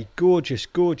holiday, gorgeous.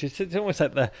 It's almost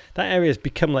like that area has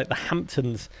become like the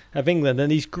Hamptons of England.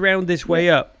 And he's ground his way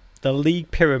up the league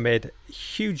pyramid.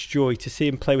 Huge joy to see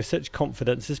him play with such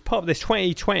confidence as part of this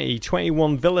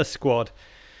 2020-21 Villa squad,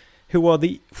 who are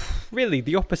really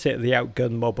the opposite of the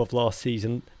outgun mob of last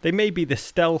season. They may be the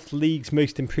stealth league's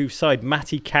most improved side.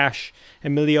 Matty Cash,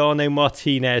 Emiliano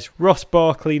Martinez, Ross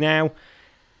Barkley now.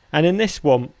 And in this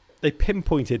one, they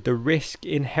pinpointed the risk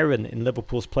inherent in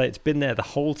Liverpool's play. It's been there the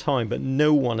whole time, but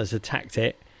no one has attacked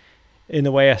it in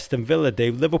the way Aston Villa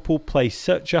do. Liverpool play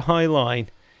such a high line,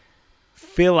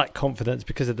 feel that confidence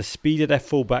because of the speed of their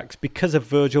fullbacks, because of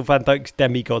Virgil van Dijk's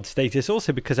demigod status,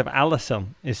 also because of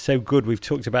Alisson is so good. We've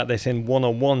talked about this in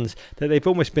one-on-ones, that they've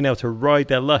almost been able to ride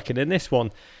their luck. And in this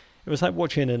one, it was like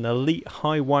watching an elite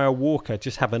high-wire walker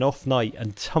just have an off night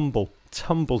and tumble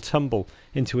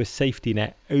into a safety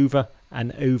net over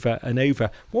and over and over.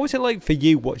 What was it like for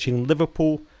you watching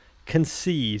Liverpool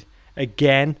concede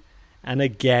again and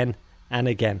again and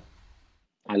again?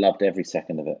 I loved every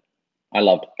second of it.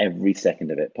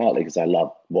 Partly because I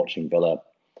love watching Villa,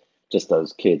 just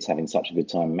those kids having such a good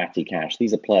time. Matty Cash,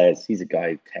 these are players. He's a guy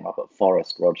who came up at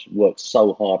Forest, worked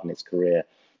so hard in his career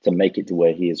to make it to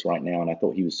where he is right now. And I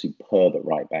thought he was superb at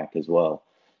right back as well.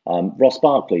 Ross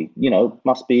Barkley,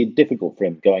 must be difficult for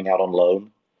him going out on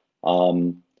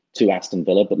loan to Aston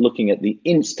Villa. But looking at the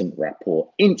instant rapport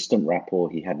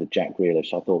he had with Jack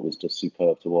Grealish, I thought was just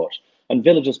superb to watch. And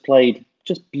Villa just played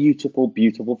just beautiful,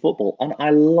 beautiful football. And I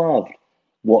loved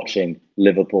watching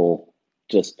Liverpool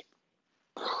just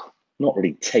not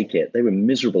really take it. They were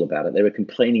miserable about it. They were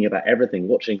complaining about everything,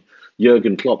 watching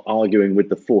Jurgen Klopp arguing with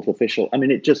the fourth official. I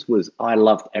mean, I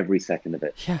loved every second of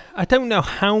it. Yeah, I don't know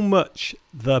how much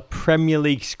the Premier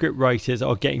League scriptwriters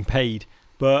are getting paid,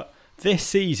 but this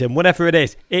season, whatever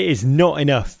it is not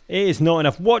enough. It is not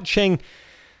enough. Watching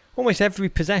almost every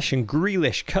possession,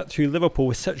 Grealish cut through Liverpool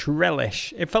with such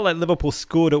relish. It felt like Liverpool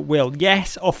scored at will.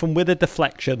 Yes, often with a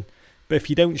deflection, but if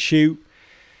you don't shoot,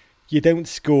 you don't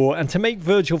score. And to make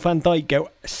Virgil van Dijk go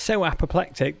so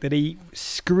apoplectic that he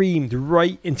screamed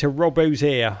right into Robbo's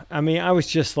ear. I mean, I was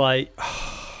just like,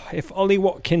 if Ollie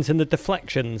Watkins and the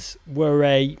Deflections were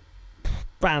a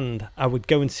band, I would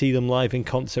go and see them live in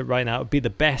concert right now. It would be the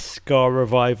best ska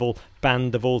revival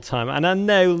band of all time. And I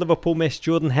know Liverpool missed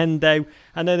Jordan Hendo.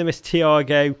 I know they missed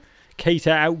Thiago.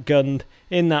 Keita outgunned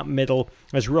in that middle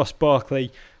as Ross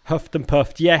Barkley huffed and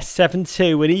puffed. Yes,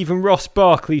 7-2, and even Ross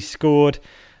Barkley scored.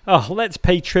 Oh, let's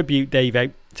pay tribute,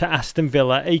 Davo, to Aston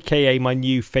Villa, a.k.a. my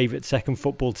new favourite second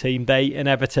football team. They and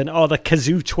Everton are the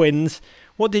Kazoo twins.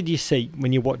 What did you see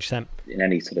when you watched them? In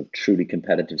any sort of truly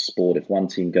competitive sport, if one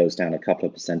team goes down a couple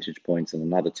of percentage points and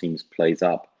another team plays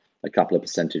up a couple of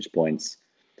percentage points,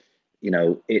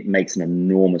 it makes an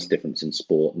enormous difference in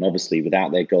sport. And obviously,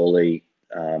 without their goalie,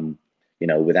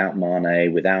 without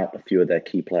Mane, without a few of their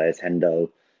key players, Hendo,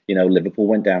 Liverpool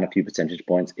went down a few percentage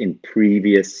points in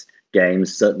previous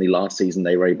games. Certainly last season,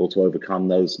 they were able to overcome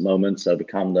those moments,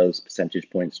 overcome those percentage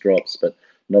points drops. But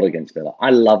not against Villa.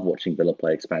 I love watching Villa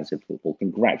play expansive football.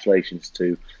 Congratulations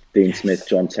to Dean Smith,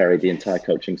 John Terry, the entire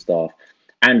coaching staff.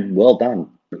 And well done,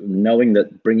 knowing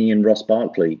that bringing in Ross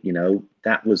Barkley,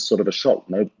 that was sort of a shock.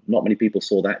 No, not many people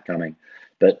saw that coming.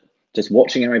 But just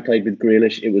watching how he played with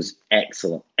Grealish, it was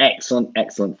excellent, excellent,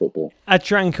 excellent football. I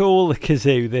drank all the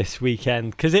kazoo this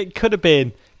weekend because it could have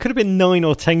been 9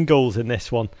 or 10 goals in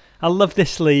this one. I love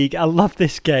this league. I love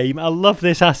this game. I love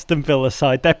this Aston Villa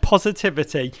side. Their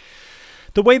positivity.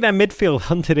 The way their midfield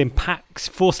hunted in packs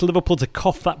forced Liverpool to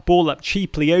cough that ball up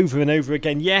cheaply over and over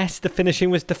again. Yes, the finishing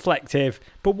was deflective,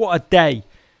 but what a day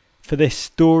for this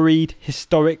storied,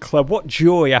 historic club. What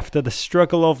joy after the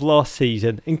struggle of last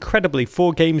season. Incredibly,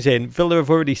 4 games in, Villa have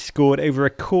already scored over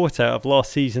a quarter of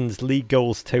last season's league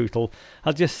goals total.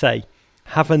 I'll just say,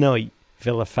 have a night,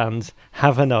 Villa fans,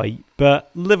 have a night. But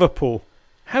Liverpool,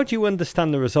 how do you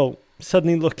understand the result?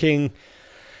 Suddenly looking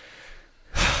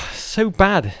so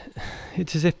bad.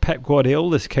 It's as if Pep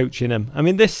Guardiola's coaching them. I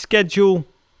mean, this schedule,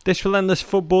 this relentless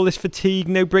football, this fatigue,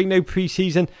 no break, no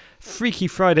pre-season, freaky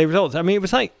Friday results. I mean, it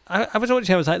was like, I was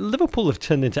watching, I was like, Liverpool have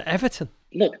turned into Everton.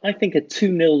 Look, I think a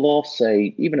 2-0 loss,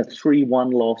 even a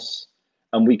 3-1 loss,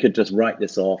 and we could just write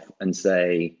this off and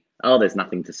say, oh, there's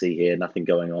nothing to see here, nothing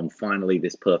going on. Finally,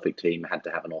 this perfect team had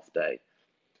to have an off day.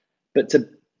 But to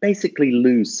basically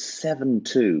lose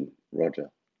 7-2, Roger,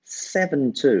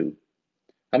 7-2.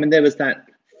 I mean, there was that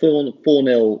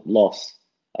 4-0 loss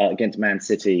against Man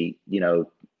City,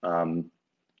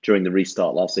 during the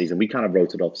restart last season. We kind of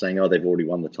wrote it off saying, oh, they've already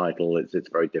won the title. It's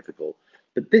very difficult.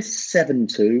 But this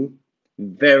 7-2,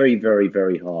 very, very,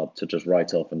 very hard to just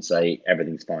write off and say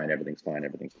everything's fine, everything's fine,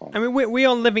 everything's fine. I mean, we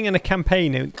are living in a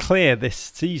campaign clear this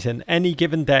season. Any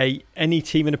given day, any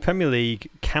team in the Premier League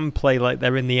can play like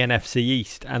they're in the NFC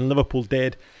East. And Liverpool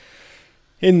did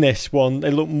in this one.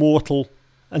 They looked mortal.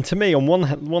 And to me, on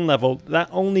one level, that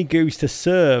only goes to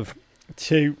serve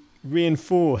to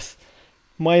reinforce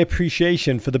my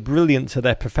appreciation for the brilliance of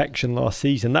their perfection last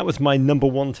season. That was my number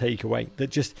one takeaway, that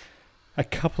just a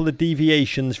couple of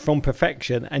deviations from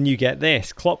perfection and you get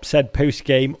this. Klopp said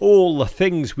post-game, all the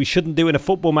things we shouldn't do in a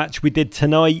football match we did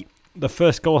tonight. The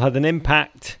first goal had an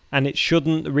impact and it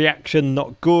shouldn't. The reaction,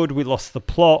 not good. We lost the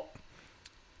plot.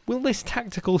 Will this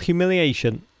tactical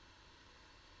humiliation,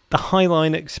 the high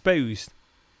line exposed,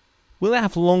 will it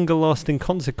have longer lasting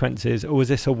consequences, or was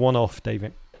this a one-off,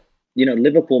 David?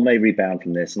 Liverpool may rebound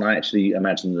from this, and I actually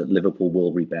imagine that Liverpool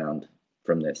will rebound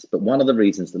from this. But one of the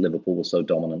reasons that Liverpool was so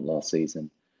dominant last season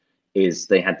is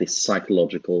they had this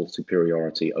psychological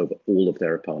superiority over all of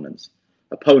their opponents.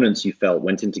 Opponents, you felt,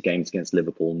 went into games against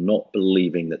Liverpool not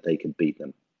believing that they could beat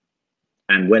them.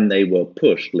 And when they were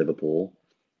pushed, Liverpool,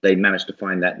 they managed to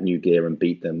find that new gear and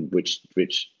beat them, which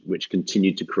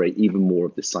continued to create even more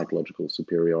of this psychological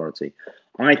superiority.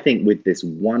 I think with this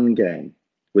one game,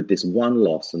 with this one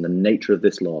loss and the nature of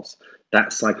this loss,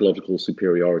 that psychological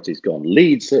superiority is gone.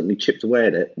 Leeds certainly chipped away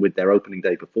at it with their opening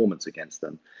day performance against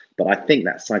them. But I think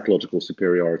that psychological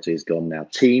superiority is gone now.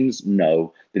 Teams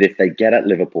know that if they get at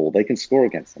Liverpool, they can score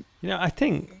against them. I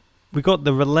think we got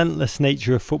the relentless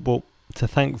nature of football to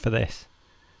thank for this.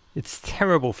 It's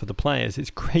terrible for the players. It's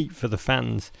great for the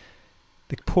fans.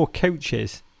 The poor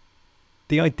coaches.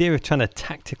 The idea of trying to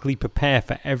tactically prepare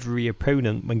for every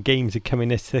opponent when games are coming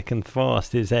this thick and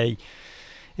fast is a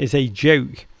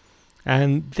joke.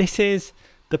 And this is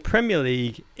the Premier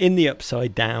League in the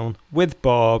upside down with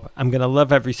Bob. I'm going to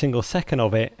love every single second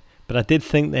of it. But I did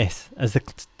think this. As the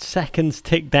seconds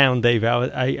tick down, David,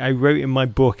 I wrote in my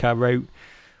book,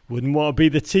 wouldn't want to be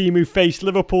the team who face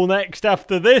Liverpool next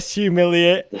after this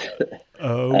humiliate.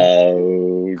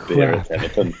 Oh dear, crap. it's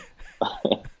Everton.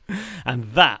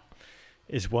 And that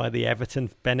is why the Everton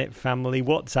Bennett family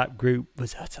WhatsApp group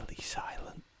was utterly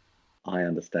silent. I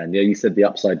understand. Yeah, you said the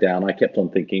upside down. I kept on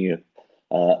thinking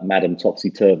of Madame Topsy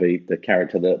Turvy, the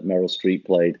character that Meryl Streep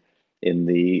played in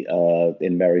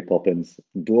Mary Poppins.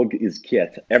 Dog is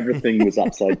quiet. Everything was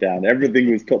upside down. Everything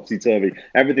was topsy turvy.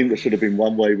 Everything that should have been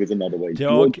one way was another way.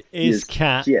 Dog is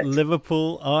cat. Quiet.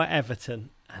 Liverpool are Everton,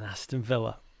 and Aston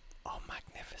Villa are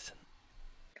magnificent.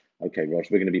 Okay, Rog,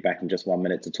 we're going to be back in just 1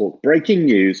 minute to talk breaking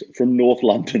news from North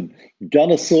London.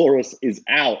 Gunnosaurus is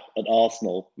out at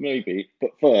Arsenal, maybe,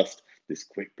 but first, this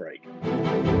quick break.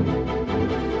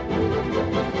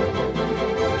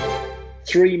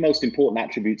 3 most important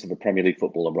attributes of a Premier League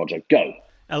footballer, Roger. Go.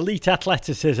 Elite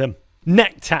athleticism,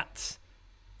 neck tats,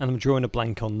 and I'm drawing a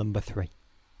blank on number 3.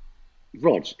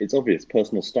 Rog, it's obvious,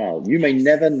 personal style. You may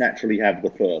never naturally have the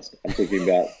first. I'm talking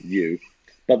about you.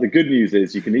 But the good news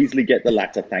is you can easily get the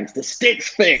latter thanks to Stitch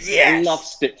Fix. Yes! I love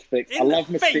Stitch Fix. I love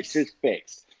my stitches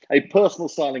fixed. a personal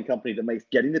styling company that makes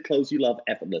getting the clothes you love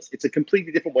effortless. It's a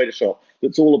completely different way to shop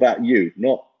that's all about you,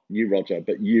 not you, Roger,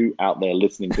 but you out there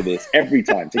listening to this every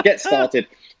time. To get started,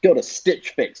 go to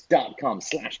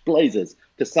stitchfix.com/blazers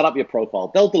to set up your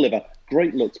profile. They'll deliver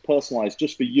great looks personalized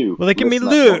just for you. Will they give me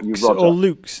looks or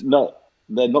Lukes? No,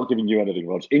 they're not giving you anything,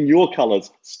 Roger. In your colors,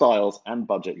 styles, and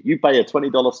budget. You pay a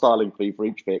 $20 styling fee for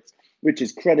each fix, which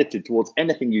is credited towards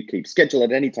anything you keep. Schedule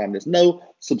at any time. There's no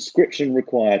subscription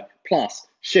required. Plus,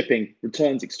 shipping,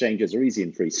 returns, exchanges are easy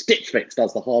and free. Stitch Fix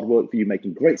does the hard work for you,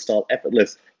 making great style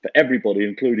effortless for everybody,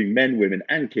 including men, women,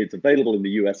 and kids. Available in the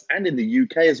US and in the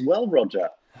UK as well, Roger.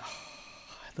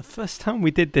 The first time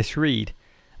we did this read,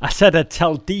 I said I'd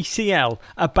tell DCL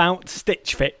about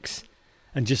Stitch Fix.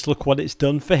 And just look what it's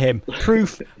done for him.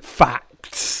 Proof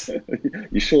facts.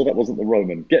 You sure that wasn't the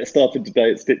Roman? Get started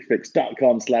today at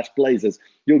stitchfix.com/blazers.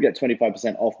 You'll get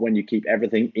 25% off when you keep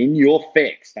everything in your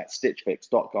fix. That's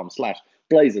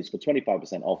stitchfix.com/blazers for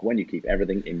 25% off when you keep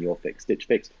everything in your fix.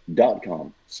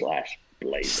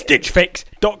 Stitchfix.com/blazers.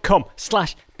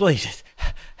 Stitchfix.com/blazers.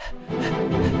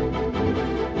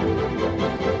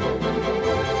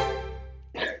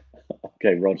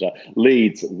 Okay, Roger.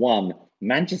 Leeds 1.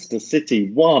 Manchester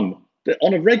City 1.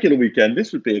 On a regular weekend,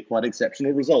 this would be a quite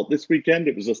exceptional result. This weekend,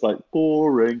 it was just like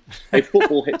boring. A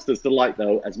football hipster's delight,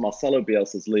 though, as Marcelo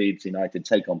Bielsa's Leeds United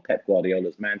take on Pep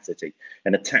Guardiola's Man City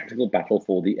in a tactical battle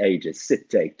for the ages.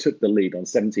 City took the lead on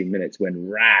 17 minutes when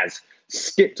Raz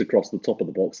skipped across the top of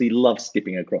the box. He loves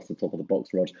skipping across the top of the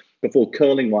box, Rog, before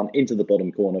curling one into the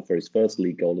bottom corner for his first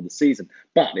league goal of the season.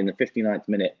 But in the 59th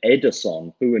minute,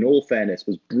 Ederson, who in all fairness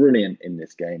was brilliant in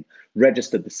this game,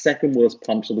 registered the second worst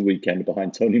punch of the weekend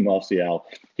behind Tony Martial.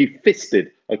 He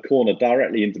fisted a corner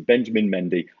directly into Benjamin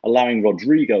Mendy, allowing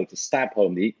Rodrigo to stab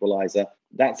home the equaliser.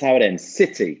 That's how it ends.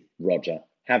 City, Roger,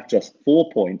 have just 4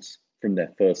 points from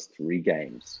their first 3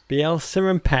 games.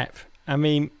 Bielsa and Pep, I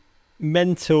mean,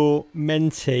 mentor,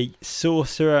 mentee,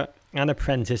 sorcerer and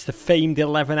apprentice, the famed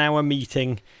 11-hour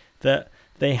meeting that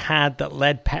they had that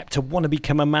led Pep to want to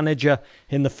become a manager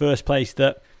in the first place,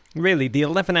 that really the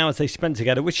 11 hours they spent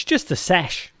together, which is just a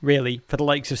sesh, really, for the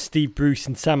likes of Steve Bruce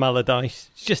and Sam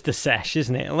Allardyce. It's just a sesh,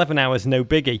 isn't it? 11 hours, no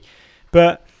biggie.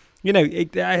 But, you know,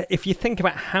 if you think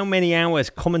about how many hours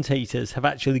commentators have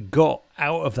actually got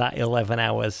out of that 11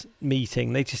 hours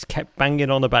meeting, they just kept banging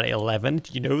on about 11.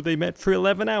 You know, they met for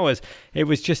 11 hours. It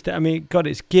was just, I mean, God,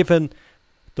 it's given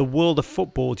the world of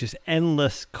football just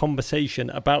endless conversation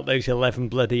about those 11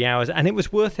 bloody hours. And it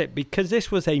was worth it because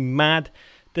this was a mad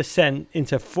descent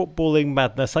into footballing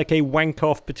madness, like a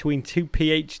wank-off between 2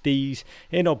 PhDs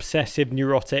in obsessive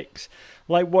neurotics.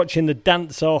 Like watching the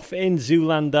dance-off in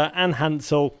Zoolander and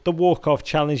Hansel, the walk-off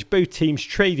challenge, both teams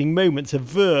trading moments of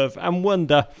verve and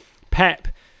wonder. Pep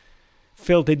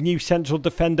fielded new central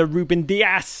defender Ruben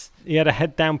Dias. He had a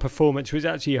head-down performance, which was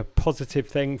actually a positive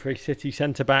thing for a City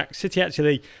centre-back. City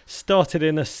actually started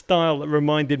in a style that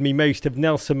reminded me most of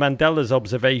Nelson Mandela's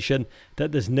observation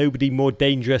that there's nobody more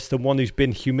dangerous than one who's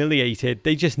been humiliated.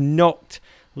 They just knocked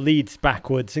Leeds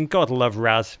backwards, and God love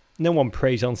Raz. No one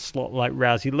preys on Slot like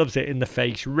Raz. He loves it in the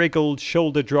face. Wriggled,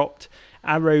 shoulder dropped,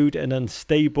 arrowed an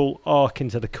unstable arc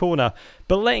into the corner.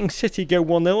 But letting City go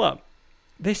 1-0 up,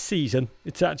 this season,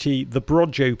 it's actually the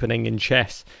Brodge opening in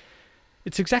chess.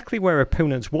 It's exactly where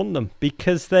opponents want them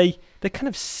because they kind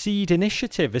of cede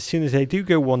initiative as soon as they do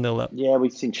go 1-0 up. Yeah,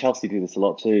 we've seen Chelsea do this a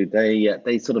lot too.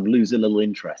 They sort of lose a little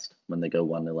interest when they go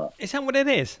 1-0 up. Is that what it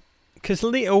is? Because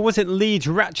or was it Leeds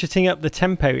ratcheting up the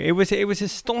tempo? It was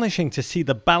astonishing to see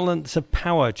the balance of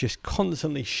power just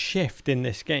constantly shift in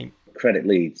this game. Credit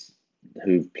Leeds,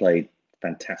 who've played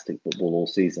fantastic football all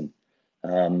season.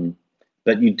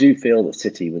 But you do feel that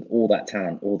City, with all that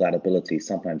talent, all that ability,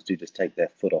 sometimes do just take their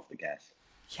foot off the gas.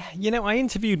 Yeah, you know, I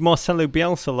interviewed Marcelo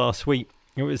Bielsa last week.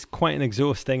 It was quite an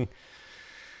exhausting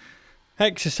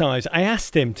exercise. I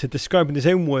asked him to describe in his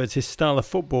own words his style of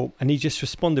football, and he just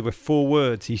responded with 4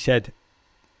 words. He said,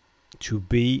 to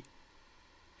be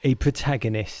a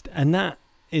protagonist. And that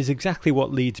is exactly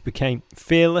what Leeds became.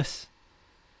 Fearless.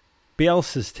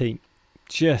 Bielsa's team.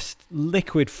 Just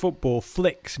liquid football,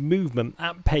 flicks, movement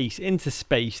at pace, into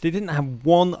space. They didn't have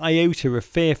one iota of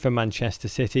fear for Manchester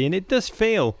City. And it does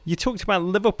feel, you talked about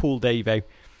Liverpool, Davo,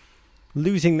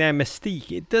 losing their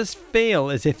mystique. It does feel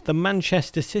as if the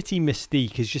Manchester City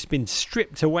mystique has just been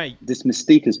stripped away. This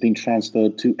mystique has been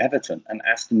transferred to Everton and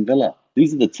Aston Villa.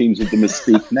 These are the teams with the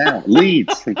mystique now.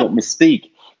 Leeds have got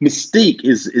mystique. Mystique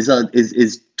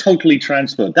is totally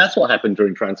transferred. That's what happened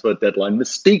during transfer deadline.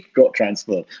 Mystique got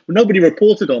transferred. Nobody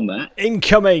reported on that.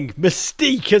 Incoming,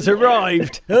 Mystique has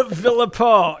arrived at Villa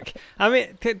Park. I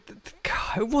mean,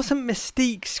 it wasn't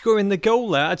Mystique scoring the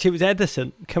goal there. Actually, it was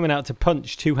Ederson coming out to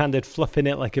punch, two-handed, fluffing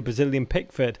it like a Brazilian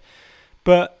Pickford.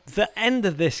 But the end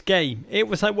of this game, it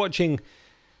was like watching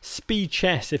speed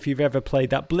chess, if you've ever played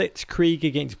that. Blitzkrieg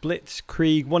against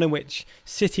Blitzkrieg, one in which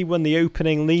City won the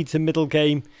opening, Leeds the middle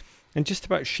game, and just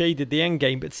about shaded the end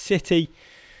game. But City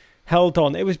held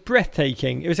on. It was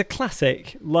breathtaking. It was a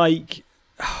classic, like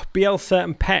Bielsa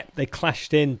and Pep. They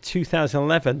clashed in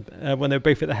 2011 when they were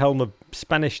both at the helm of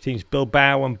Spanish teams,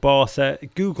 Bilbao and Barca.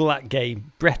 Google that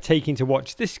game. Breathtaking to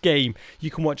watch. This game you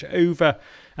can watch over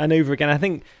and over again. I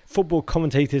think football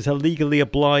commentators are legally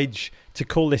obliged to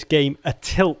call this game a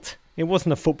tilt. It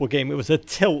wasn't a football game, it was a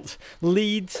tilt.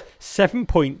 Leeds, 7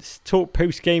 points. Talked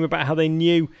post-game about how they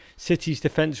knew City's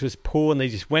defence was poor and they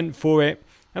just went for it.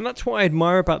 And that's what I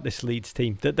admire about this Leeds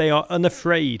team, that they are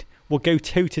unafraid, will go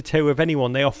toe-to-toe with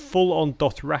anyone. They are full-on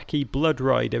Dothraki blood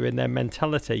rider in their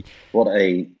mentality. What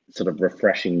a sort of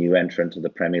refreshing new entrant to the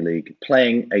Premier League,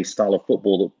 playing a style of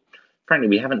football that, frankly,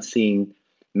 we haven't seen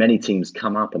many teams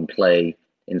come up and play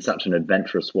in such an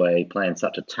adventurous way, play in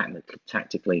such a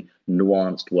tactically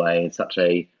nuanced way, in such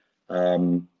a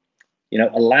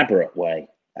elaborate way.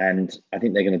 And I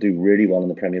think they're going to do really well in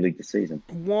the Premier League this season.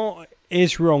 What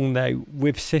is wrong, though,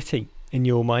 with City, in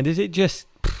your mind? Is it just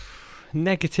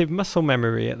negative muscle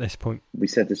memory at this point? We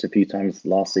said this a few times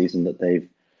last season, that they've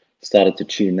started to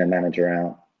tune their manager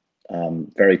out.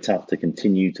 Very tough to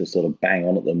continue to sort of bang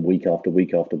on at them week after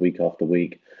week after week after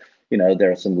week. You know,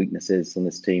 there are some weaknesses on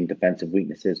this team, defensive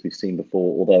weaknesses we've seen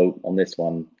before. Although on this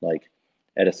one, like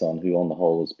Ederson, who on the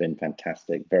whole has been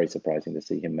fantastic, very surprising to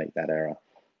see him make that error.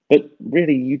 But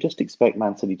really, you just expect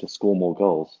Man City to score more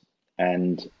goals.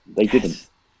 And they didn't.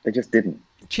 They just didn't.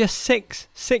 Just six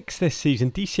this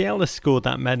season. DCL has scored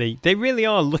that many. They really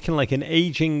are looking like an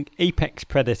aging apex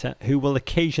predator who will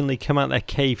occasionally come out their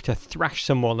cave to thrash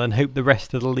someone and hope the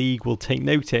rest of the league will take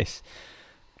notice.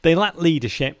 They lack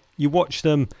leadership. You watch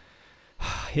them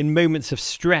in moments of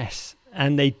stress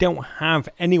and they don't have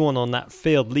anyone on that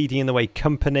field leading in the way.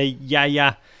 Kompany,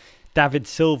 Yaya, David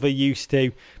Silva used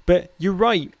to. But you're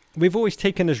right. We've always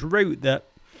taken as rote that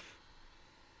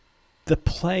the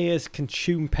players can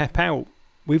tune Pep out.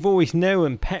 We've always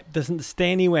known Pep doesn't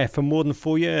stay anywhere for more than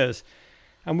 4 years.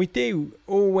 And we do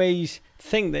always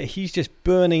think that he's just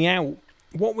burning out.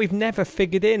 What we've never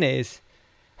figured in is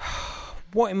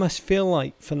what it must feel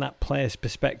like from that player's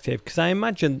perspective. Because I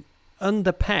imagine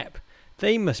under Pep,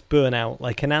 they must burn out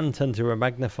like an ant under a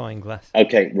magnifying glass.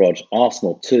 Okay, Rog,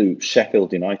 Arsenal 2,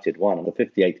 Sheffield United 1. On the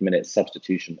 58th minute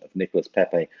substitution of Nicolas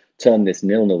Pepe turned this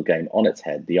 0-0 game on its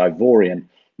head. The Ivorian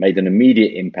made an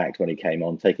immediate impact when he came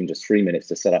on, taking just 3 minutes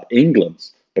to set up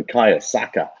England's Bukayo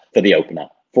Saka for the opener.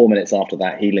 4 minutes after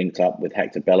that, he linked up with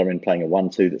Hector Bellerin, playing a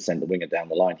 1-2 that sent the winger down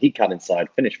the line. He cut inside,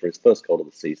 finished for his first goal of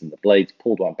the season. The Blades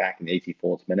pulled one back in the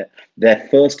 84th minute. Their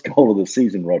first goal of the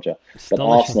season, Roger. But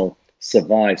Arsenal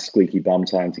survived squeaky bum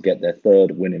time to get their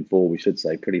third win in 4, we should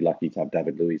say. Pretty lucky to have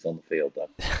David Luiz on the field, though.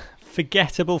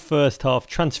 Forgettable first half,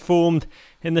 transformed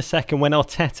in the second when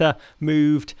Arteta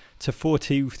moved to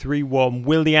 4-2-3-1.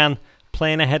 Willian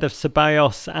playing ahead of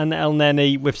Ceballos and El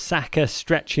Neni, with Saka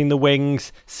stretching the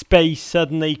wings. Space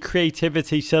suddenly,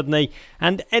 creativity suddenly,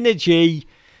 and energy.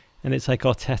 And it's like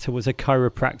Arteta was a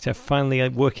chiropractor, finally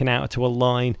working out to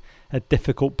align a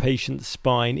difficult patient's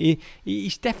spine.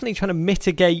 He's definitely trying to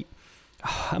mitigate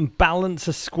and balance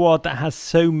a squad that has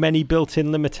so many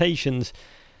built-in limitations,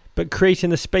 but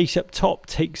creating the space up top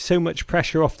takes so much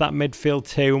pressure off that midfield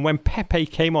too. And when Pepe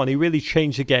came on, he really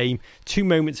changed the game. 2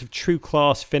 moments of true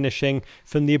class finishing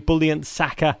from the ebullient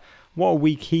Saka. What a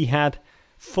week he had,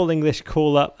 full English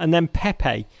call-up. And then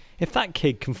Pepe, if that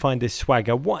kid can find his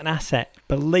swagger, what an asset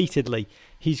belatedly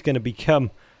he's going to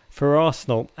become for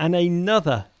Arsenal. And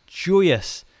another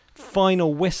joyous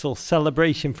final whistle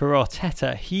celebration for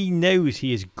Arteta. He knows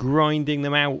he is grinding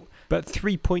them out, but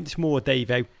 3 points more,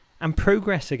 Davo, and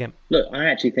progress again. Look, I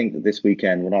actually think that this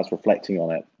weekend, when I was reflecting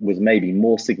on it, was maybe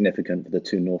more significant for the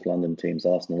two North London teams,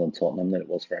 Arsenal and Tottenham, than it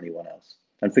was for anyone else.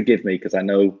 And forgive me, because I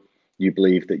know you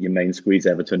believe that your main squeeze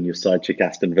Everton, your side chick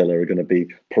Aston Villa are going to be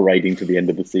parading to the end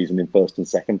of the season in first and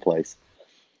second place.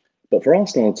 But for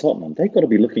Arsenal and Tottenham, they've got to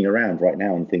be looking around right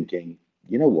now and thinking,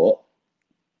 you know what?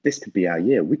 This could be our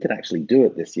year. We could actually do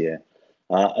it this year.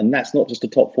 And that's not just a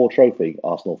top 4 trophy,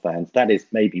 Arsenal fans. That is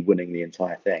maybe winning the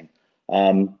entire thing.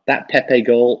 That Pepe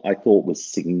goal, I thought, was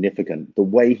significant. The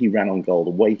way he ran on goal, the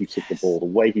way he took the ball,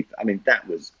 that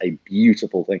was a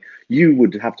beautiful thing. You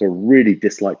would have to really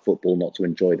dislike football not to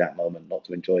enjoy that moment, not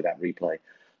to enjoy that replay.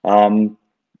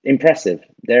 Impressive.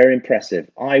 They're impressive.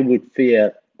 I would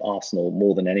fear Arsenal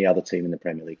more than any other team in the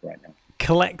Premier League right now.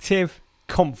 Collective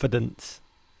confidence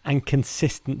and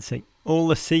consistency. All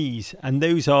the C's. And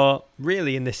those are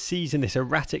really in this season, this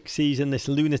erratic season, this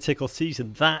lunatical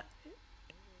season, that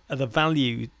are the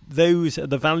value. Those are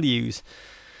the values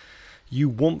you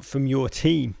want from your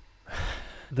team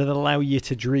that allow you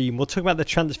to dream. We'll talk about the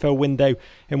transfer window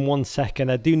in 1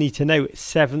 second. I do need to note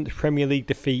 7th Premier League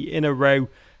defeat in a row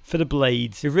for the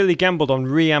Blades. They've really gambled on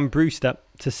Rhian Brewster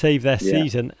to save their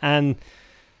season and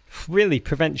really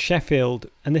prevent Sheffield.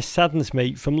 And this saddens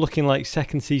me from looking like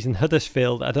second season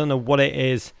Huddersfield. I don't know what it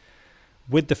is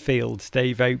with the Fields,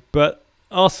 Davo, but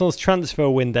Arsenal's transfer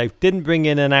window didn't bring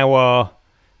in an Aouar,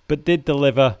 but did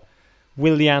deliver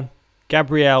Willian,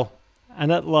 Gabriel,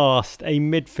 and at last a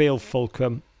midfield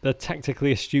fulcrum, the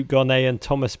tactically astute Ghanaian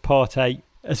Thomas Partey,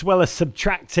 as well as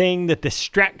subtracting the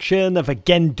distraction of a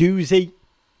Guendouzi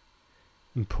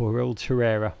and poor old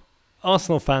Torreira.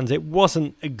 Arsenal fans, it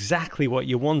wasn't exactly what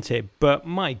you wanted, but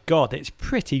my God, it's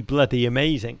pretty bloody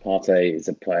amazing. Partey is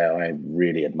a player I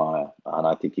really admire, and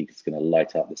I think he's going to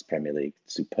light up this Premier League.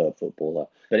 Superb footballer.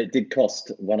 But it did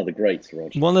cost one of the greats,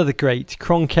 Roger. One of the greats,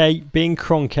 Kroenke, being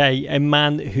Kroenke, a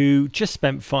man who just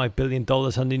spent $5 billion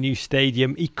on the new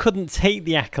stadium. He couldn't take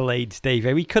the accolades, Dave.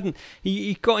 He couldn't.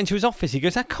 He got into his office. He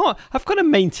goes, I've got to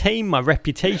maintain my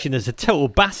reputation as a total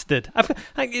bastard.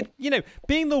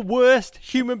 Being the worst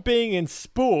human being in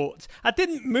sport. I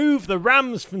didn't move the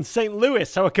Rams from St. Louis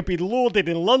so I could be lauded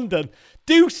in London.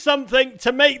 Do something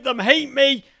to make them hate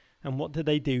me. And what did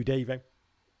they do, Dave?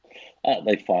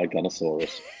 They fired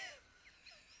Gunnosaurus.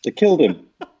 They killed him.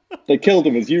 They killed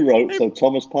him, as you wrote, so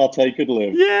Thomas Partey could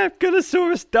live. Yeah,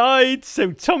 Gunnosaurus died,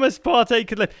 so Thomas Partey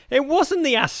could live. It wasn't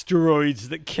the asteroids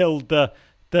that killed the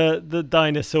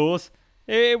dinosaurs.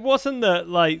 It wasn't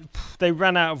that they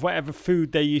ran out of whatever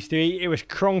food they used to eat. It was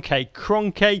Kroenke.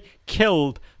 Kroenke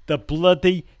killed the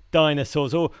bloody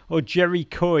dinosaurs. Or Jerry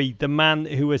Coy, the man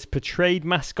who has portrayed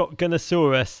mascot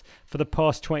Gunnosaurus for the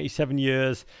past 27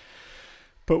 years,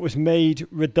 but was made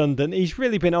redundant. He's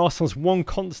really been Arsenal's one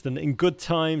constant in good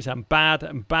times and bad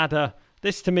and badder.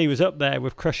 This to me was up there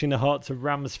with crushing the hearts of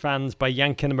Rams fans by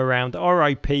yanking them around.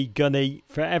 R.I.P. Gunny,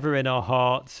 forever in our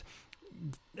hearts.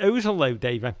 Ozil though,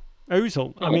 David.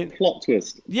 Ozil. Plot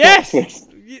twist. Yes. Plot twist.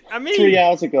 3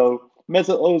 hours ago,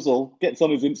 Mesut Ozil gets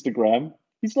on his Instagram.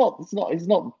 He's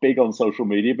not big on social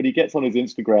media, but he gets on his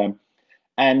Instagram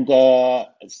and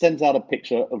sends out a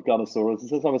picture of Gunnosaurus and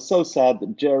says, I was so sad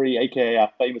that Jerry, a.k.a. our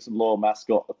famous and loyal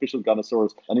mascot, official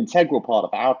Gunnosaurus, an integral part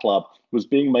of our club, was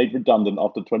being made redundant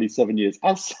after 27 years.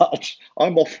 As such,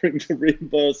 I'm offering to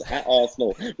reimburse at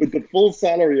Arsenal with the full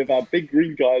salary of our big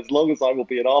green guy as long as I will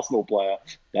be an Arsenal player.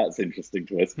 That's interesting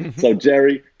to us. So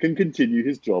Jerry can continue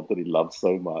his job that he loves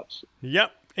so much.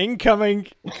 Yep. Incoming.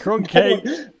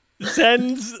 Kroenke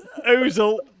sends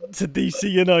Ozil to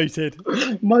DC United.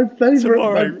 My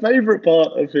favorite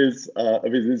part of his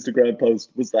Instagram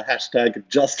post was the hashtag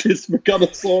Justice for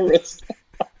Gunnosaurus.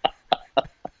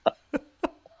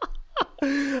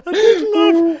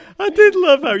 I did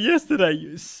love how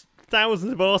yesterday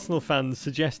thousands of Arsenal fans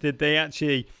suggested they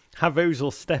actually have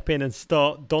Ozil step in and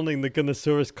start donning the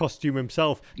Gunnosaurus costume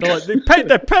himself. They're like,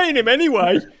 they're paying him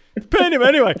anyway.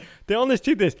 The honest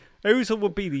truth is, Ozil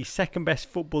would be the second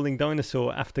best footballing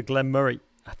dinosaur after Glenn Murray.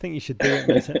 I think you should do it,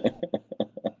 mate.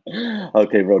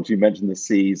 Okay, Rog, you mentioned the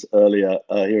C's earlier.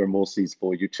 Here are more C's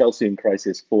for you. Chelsea in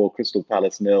crisis 4, Crystal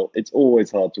Palace 0. It's always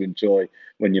hard to enjoy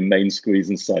when your main squeeze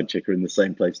and side chick are in the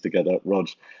same place together, Rog.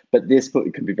 But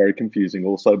it can be very confusing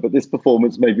also. But this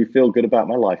performance made me feel good about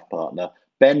my life partner.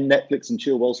 Ben, Netflix and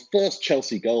Chilwell's first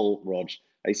Chelsea goal, Rog.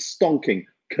 A stonking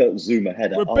Kurt Zouma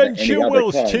header. We're Ben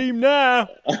Chilwell's team now.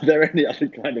 Are there any other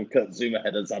kind of Kurt Zouma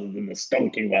headers other than the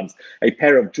stonking ones? A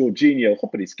pair of Jorginho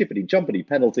hoppity, skippity, jumpity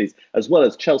penalties, as well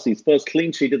as Chelsea's first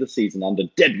clean sheet of the season under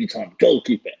debutant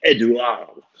goalkeeper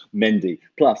Edouard Mendy.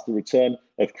 Plus the return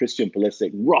of Christian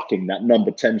Pulisic rocking that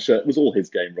number 10 shirt. It was all his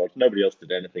game, Rog. Nobody else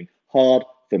did anything. Hard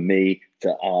for me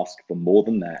to ask for more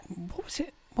than that.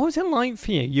 What was it like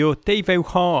for you? You're Davo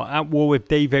Hart at war with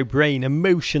Davo Brain.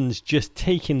 Emotions just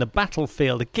taking the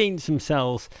battlefield against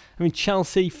themselves. I mean,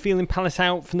 Chelsea feeling Palace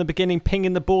out from the beginning,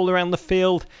 pinging the ball around the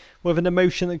field with an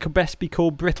emotion that could best be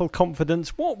called brittle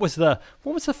confidence. What was the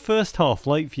first half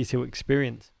like for you to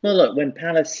experience? No, look, when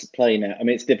Palace play now, I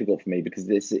mean, it's difficult for me because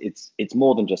it's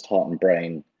more than just heart and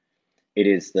brain. it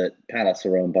is that Palace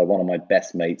are owned by one of my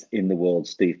best mates in the world,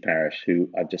 Steve Parish, who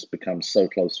I've just become so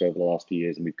close to over the last few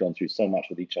years, and we've gone through so much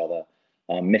with each other.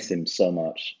 I miss him so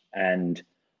much, and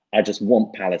I just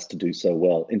want Palace to do so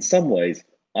well. In some ways,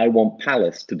 I want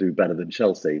Palace to do better than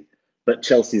Chelsea, but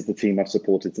Chelsea is the team I've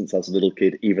supported since I was a little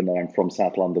kid, even though I'm from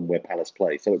South London where Palace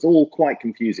play. So it's all quite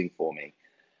confusing for me.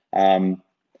 And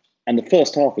the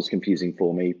first half was confusing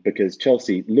for me because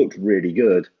Chelsea looked really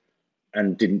good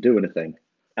and didn't do anything.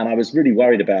 And I was really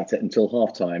worried about it until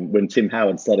halftime when Tim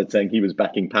Howard started saying he was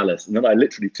backing Palace. And then I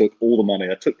literally took all the money.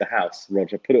 I took the house,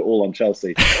 Roger, put it all on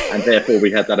Chelsea. And therefore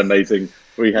we had that amazing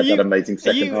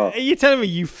second half. Are you telling me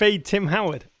you fade Tim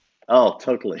Howard? Oh,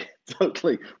 totally.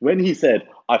 Totally. When he said,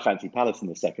 I fancy Palace in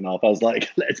the second half, I was like,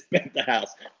 let's bet the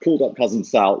house. Called up cousin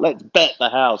Sal. Let's bet the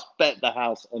house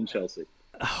on Chelsea.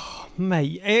 Oh,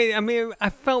 mate. I mean, I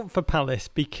felt for Palace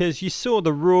because you saw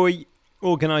the Roy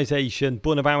organisation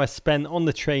Bonavara spent on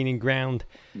the training ground.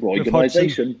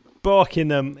 Organisation. Barking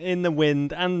them in the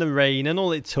wind and the rain, and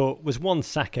all it took was one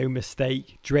Sacco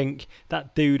mistake, drink.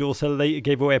 That dude also later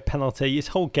gave away a penalty. His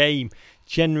whole game,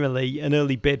 generally an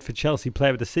early bid for Chelsea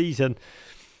Player of the Season.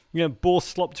 You know, ball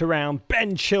slopped around.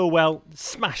 Ben Chilwell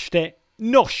smashed it,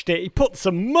 noshed it. He put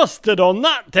some mustard on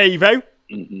that, Davo.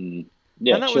 Mm-hmm.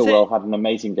 Yeah, Chilwell had an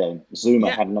amazing game.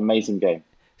 Zuma had an amazing game.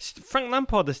 Frank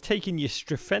Lampard has taken your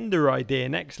Strafender idea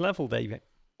next level, David.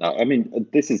 I mean,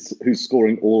 this is who's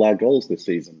scoring all our goals this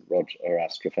season, Rog, are our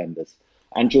Strafenders.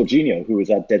 And Jorginho, who is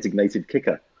our designated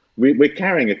kicker. We're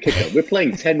carrying a kicker. We're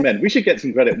playing 10 men. We should get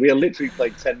some credit. We are literally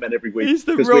playing 10 men every week. He's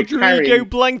the Rodrigo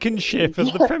Blankenship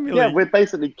of the Premier League. Yeah, we're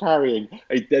basically carrying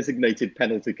a designated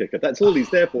penalty kicker. That's all he's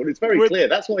there for. And it's very clear.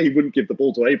 That's why he wouldn't give the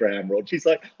ball to Abraham, Rog. He's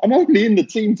like, I'm only in the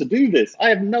team to do this. I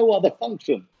have no other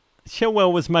function.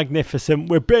 Chilwell was magnificent.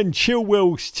 We're Ben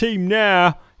Chilwell's team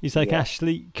now. He's like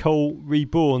Ashley Cole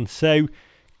reborn. So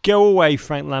go away,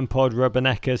 Frank Lampard,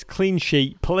 Rubberneckers. Clean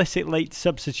sheet. Pulisic late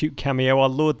substitute cameo. Our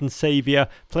Lord and Saviour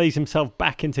plays himself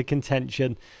back into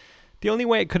contention. The only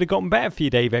way it could have gotten better for you,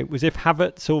 David, was if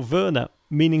Havertz or Werner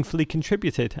meaningfully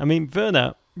contributed. I mean,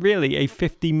 Werner, really a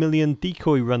 50 million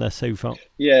decoy runner so far.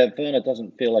 Yeah, Werner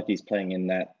doesn't feel like he's playing in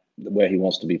that where he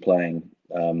wants to be playing.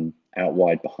 Out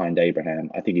wide behind Abraham.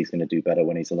 I think he's going to do better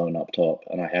when he's alone up top,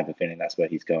 and I have a feeling that's where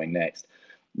he's going next.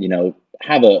 You know,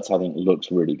 Havertz, I think, looks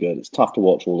really good. It's tough to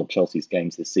watch all of Chelsea's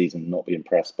games this season and not be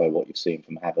impressed by what you've seen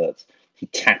from Havertz. He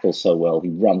tackles so well. He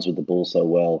runs with the ball so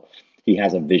well. He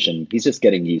has a vision. He's just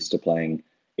getting used to playing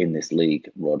in this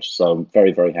league, Rog. So I'm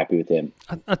very, very happy with him.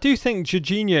 I do think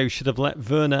Jorginho should have let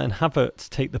Werner and Havertz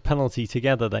take the penalty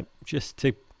together, then, just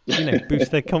to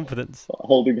boost their confidence.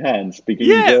 Holding hands, speaking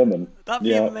in German. That'd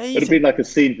be amazing. It would have been like a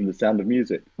scene from The Sound of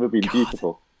Music. It would have been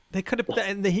beautiful. They could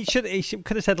have. He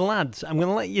could have said, "Lads, I'm going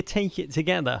to let you take it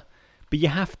together, but you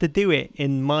have to do it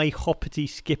in my hoppity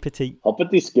skippity."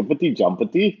 Hoppity skippity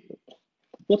jumpity.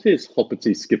 What is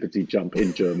hoppity skippity jump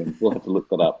in German? We'll have to look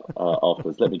that up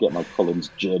afterwards. Let me get my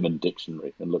Collins German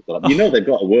dictionary and look that up. You know they've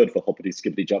got a word for hoppity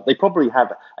skippity jump. They probably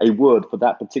have a word for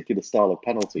that particular style of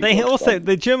penalty.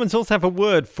 The Germans also have a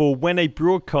word for when a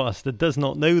broadcaster does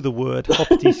not know the word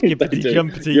hoppity skippity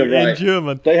jumpity in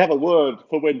German. They have a word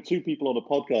for when two people on a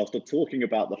podcast are talking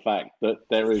about the fact that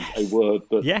there is a word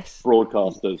that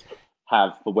broadcasters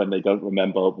have for when they don't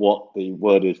remember what the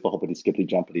word is for hoppity skippity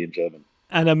jumpity in German.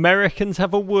 And Americans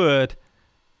have a word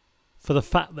for the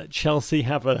fact that Chelsea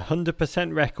have a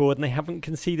 100% record and they haven't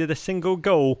conceded a single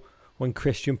goal when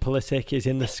Christian Pulisic is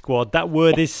in the squad. That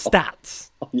word is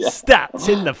stats. Stats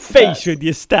in the face with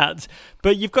your stats.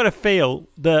 But you've got to feel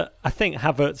that I think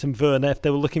Havertz and Werner, if they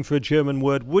were looking for a German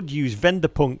word, would use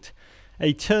Wendepunkt,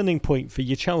 a turning point for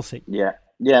your Chelsea. Yeah,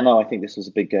 no, I think this was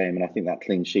a big game and I think that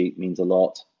clean sheet means a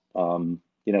lot.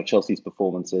 Chelsea's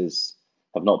performances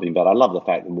have not been bad. I love the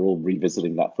fact that we're all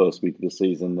revisiting that first week of the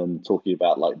season and talking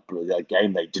about like a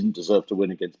game they didn't deserve to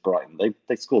win against Brighton.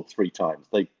 They scored 3 times.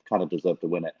 They kind of deserved to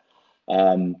win it.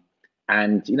 And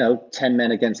 10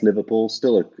 men against Liverpool,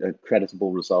 still a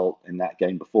creditable result in that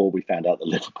game before we found out that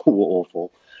Liverpool were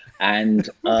awful. And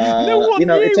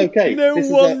it's okay. No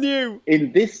one knew.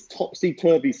 In this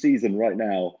topsy-turvy season right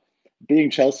now,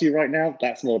 being Chelsea right now,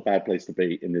 that's not a bad place to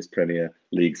be in this Premier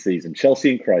League season.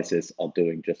 Chelsea in crisis are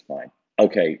doing just fine.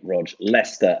 Okay, Rog,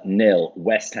 Leicester 0,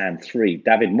 West Ham 3.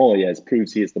 David Moyes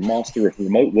proves he is the master of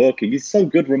remote working. He's so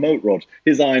good remote, Rog.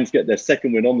 His Irons get their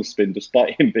second win on the spin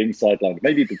despite him being sidelined,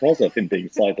 maybe because of him being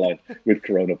sidelined with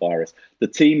coronavirus. The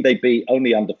team they beat,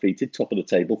 only undefeated, top of the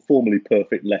table, formerly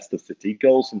perfect Leicester City.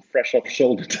 Goals from fresh off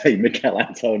shoulder day Mikel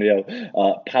Antonio,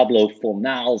 Pablo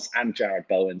Fornals and Jared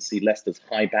Bowen see Leicester's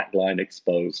high back line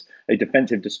exposed. A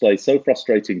defensive display so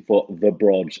frustrating for the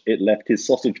Brodge, it left his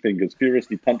sausage fingers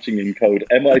furiously punching in code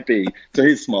MIB to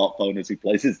his smartphone as he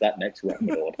places that next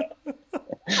record order.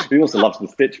 He also loves the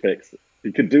Stitch Fix.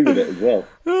 He could do with it as well.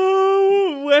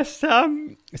 Oh, West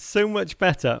Ham so much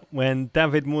better when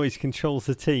David Moyes controls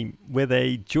the team with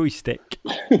a joystick,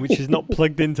 which is not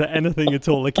plugged into anything at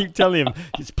all. I keep telling him,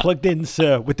 it's plugged in,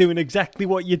 sir. We're doing exactly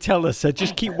what you tell us, sir.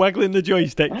 Just keep waggling the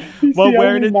joystick. He's the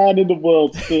only man in the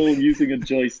world still using a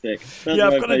joystick.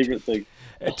 That's my favourite thing.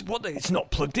 It's not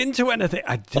plugged into anything.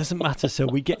 It doesn't matter, sir.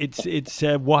 We get it's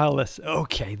wireless.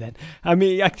 Okay, then. I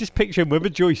mean, I just picture him with a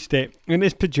joystick in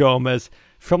his pajamas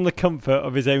from the comfort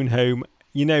of his own home.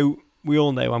 You know, we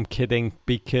all know I'm kidding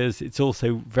because it's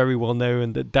also very well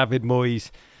known that David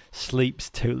Moyes sleeps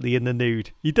totally in the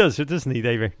nude. He does, doesn't he,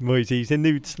 David Moyes? He's a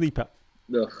nude sleeper.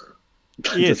 Ugh.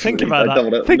 Yeah, think about that. I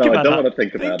don't want to think about that. I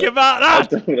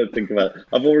don't want to think about it.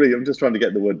 I'm just trying to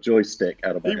get the word joystick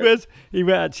out of my head.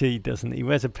 He doesn't. He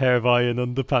wears a pair of iron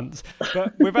underpants.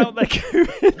 But without their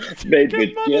Made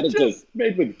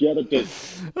with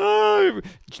Genesis. Oh,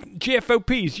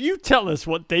 GFOPs, you tell us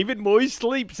what David Moyes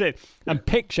sleeps in. And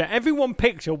everyone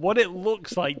picture what it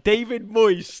looks like. David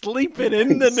Moyes sleeping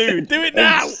in the nude. Do it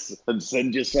now. And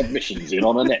send your submissions in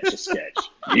on an Etch-a-Sketch.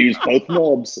 Use both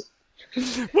knobs.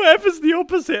 Whatever's the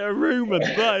opposite of Roman,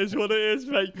 that is what it is,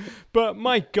 mate. But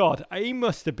my God, he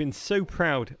must have been so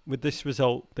proud with this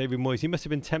result, David Moyes. He must have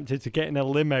been tempted to get in a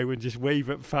limo and just wave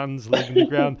at fans leaving the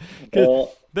ground. Because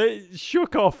they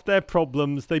shook off their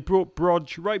problems. They brought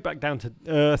Brodge right back down to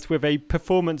earth with a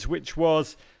performance which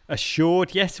was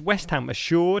assured. Yes, West Ham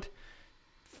assured.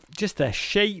 Just their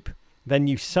shape. Their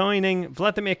new signing,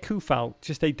 Vladimir Kufal,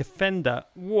 just a defender.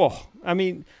 Whoa. I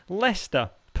mean,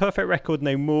 Leicester. Perfect record,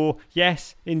 no more.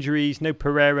 Yes, injuries, no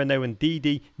Pereira, no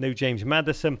Ndidi, no James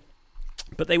Maddison.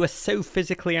 But they were so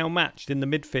physically outmatched in the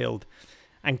midfield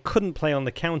and couldn't play on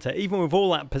the counter. Even with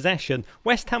all that possession,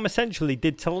 West Ham essentially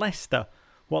did to Leicester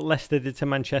what Leicester did to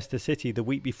Manchester City the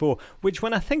week before, which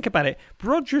when I think about it,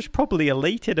 Brodger's probably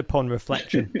elated upon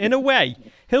reflection. In a way,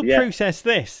 he'll process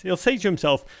this. He'll say to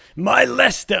himself, my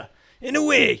Leicester, in a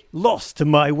way, lost to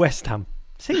my West Ham.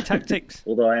 Same tactics.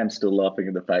 Although I am still laughing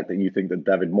at the fact that you think that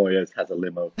David Moyes has a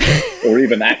limo or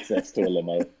even access to a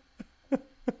limo.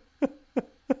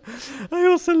 I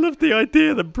also love the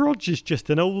idea that Brodge is just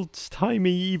an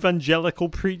old-timey evangelical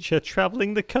preacher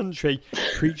travelling the country,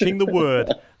 preaching the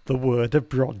word of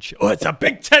Brodge. Oh, it's a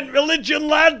Big Ten religion,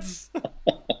 lads!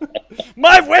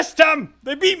 My West Ham!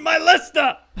 They beat my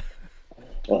Leicester!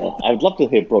 Oh, I would love to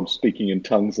hear Brodge speaking in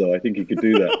tongues, though. I think he could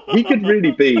do that. He could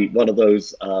really be one of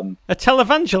those... a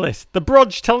televangelist. The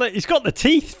Brodge he's got the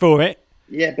teeth for it.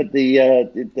 Yeah, but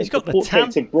he's got the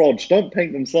portraits of Brodge don't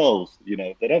paint themselves. You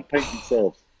know, they don't paint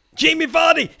themselves. Jamie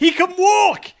Vardy, he can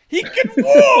walk! He can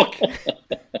walk!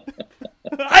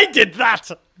 I did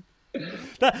that!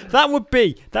 That would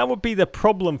be the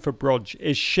problem for Brodge,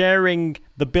 is sharing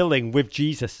the billing with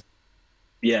Jesus.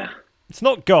 Yeah. It's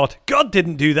not God. God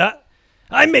didn't do that.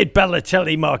 I made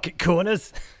Balotelli market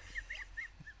corners.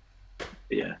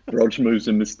 Yeah, Brodge moves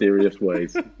in mysterious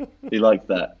ways. He likes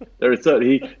that. There is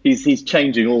certainly he's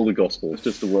changing all the gospels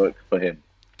just to work for him.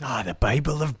 The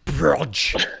Bible of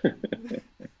Brodge.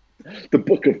 The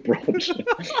Book of Brodge.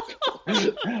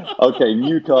 Okay,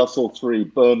 Newcastle 3,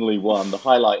 Burnley 1. The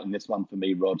highlight in this one for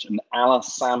me, Rog, an Ala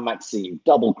Saint-Maxime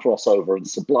double crossover and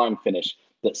sublime finish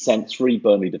that sent 3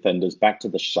 Burnley defenders back to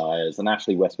the Shires. And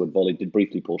Ashley Westwood volley did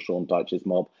briefly pull Sean Dyche's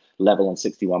mob level on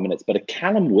 61 minutes. But a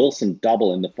Callum Wilson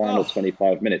double in the final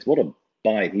 25 minutes. What a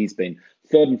bite he's been.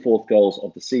 3rd and 4th goals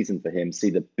of the season for him. See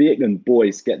the Beacon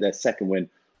boys get their 2nd win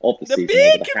of the season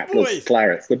over the hapless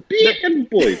Clarets. The Beacon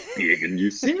boys. Beacon, you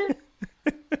see it?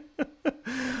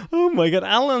 Oh my God.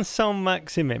 Alan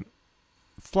Saint-Maximin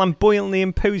flamboyantly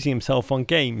imposing himself on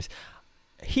games.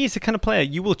 He's the kind of player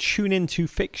you will tune into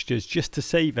fixtures just to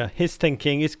savour his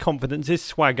thinking, his confidence, his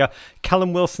swagger,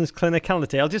 Callum Wilson's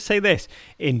clinicality. I'll just say this.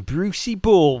 In Brucey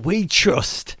Ball, we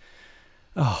trust.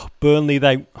 Oh, Burnley,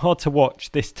 though, hard to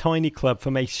watch. This tiny club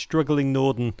from a struggling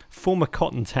northern former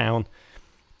cotton town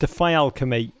defy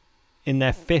alchemy in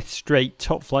their 5th straight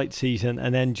top flight season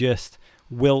and then just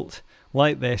wilt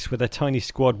like this with a tiny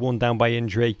squad worn down by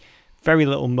injury. Very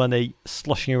little money,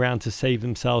 sloshing around to save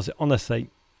themselves. Honestly,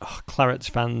 Clarets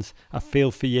fans, I feel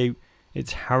for you.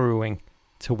 It's harrowing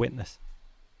to witness.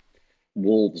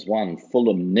 Wolves 1,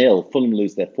 Fulham 0. Fulham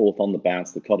lose their 4th on the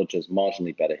bounce. The Cottagers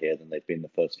marginally better here than they've been the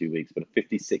first few weeks, but a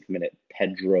 56-minute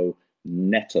Pedro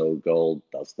Neto goal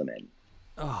does them in.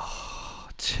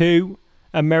 2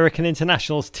 American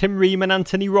internationals, Tim Ream and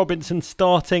Anthony Robinson,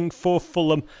 starting for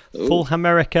Fulham. Full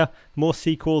America, more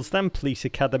sequels than Police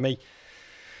Academy.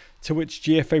 To which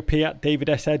GFOP at David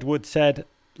S. Edwards said,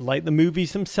 like the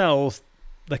movies themselves,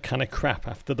 they're kind of crap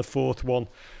after the 4th one.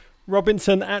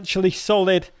 Robinson actually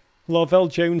solid, Lavelle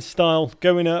Jones style,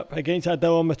 going up against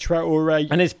Adama Traore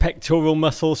and his pectoral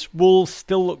muscles. Wolves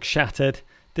still look shattered.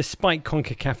 Despite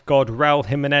CONCACAF god Raul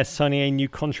Jimenez signing a new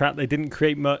contract, they didn't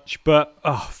create much. But,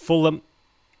 Fulham,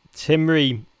 Tim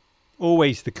Ream,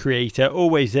 always the creator,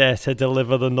 always there to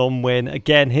deliver the non-win.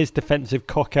 Again, his defensive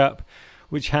cock-up,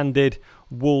 which handed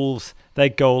Wolves their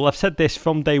goal. I've said this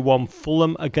from day one.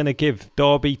 Fulham are going to give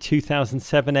Derby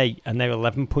 2007-8 and their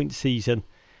 11-point season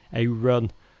a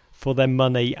run for their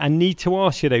money. I need to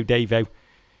ask you though, Davo,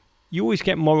 you always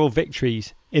get moral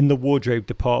victories in the wardrobe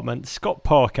department. Scott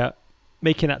Parker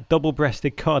making that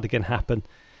double-breasted cardigan happen.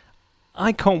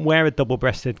 I can't wear a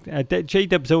double-breasted.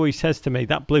 J-Dubs always says to me,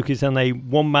 that bloke is in a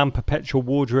one-man perpetual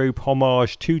wardrobe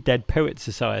homage to Dead Poets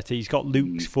Society. He's got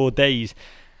Luke's 4 days.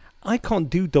 I can't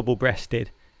do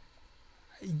double-breasted.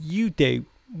 You do.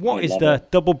 What is the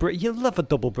double breast? You love a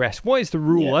double breast. What is the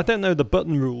rule? Yeah. I don't know the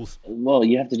button rules. Well,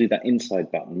 you have to do that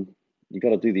inside button. You got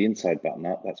to do the inside button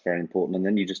up. That's very important. And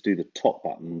then you just do the top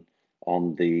button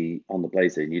on the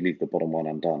blazer, and you leave the bottom one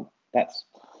undone. That's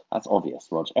obvious,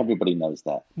 Rog. Everybody knows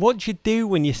that. What do you do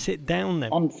when you sit down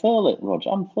then? Unfurl it, Rog.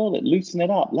 Unfurl it. Loosen it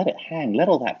up. Let it hang. Let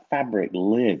all that fabric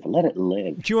live. Let it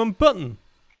live. Do you unbutton?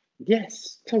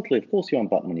 Yes, totally. Of course you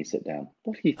unbutton when you sit down.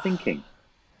 What are you thinking?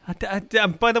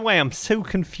 By the way, I'm so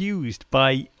confused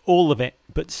by all of it,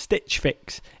 but Stitch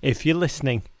Fix, if you're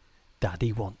listening,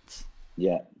 Daddy wants.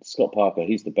 Yeah, Scott Parker,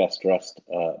 he's the best dressed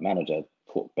manager,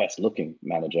 best looking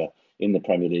manager in the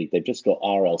Premier League. They've just got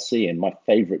RLC in, my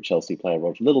favourite Chelsea player,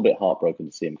 Roger. A little bit heartbroken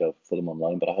to see him go for them on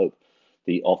loan, but I hope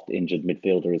the oft-injured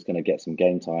midfielder is going to get some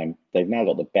game time. They've now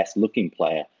got the best-looking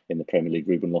player in the Premier League,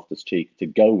 Ruben Loftus-Cheek, to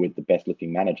go with the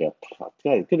best-looking manager.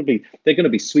 They're going to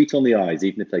be sweet on the eyes,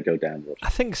 even if they go downward. I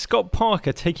think Scott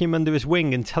Parker taking him under his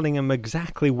wing and telling him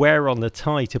exactly where on the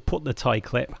tie to put the tie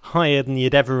clip, higher than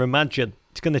you'd ever imagine.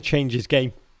 It's going to change his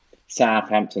game.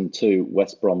 Southampton 2,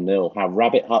 West Brom 0. How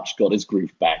Rabbit Hutch got his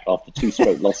groove back after 2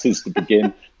 straight losses to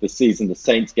begin the season. The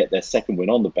Saints get their second win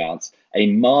on the bounce. A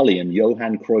Malian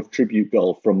Johan Cruyff tribute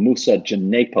goal from Musa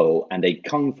Janepo and a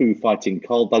Kung Fu fighting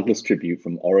Carl Douglas tribute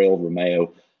from Oriol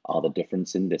Romeo are the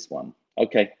difference in this one.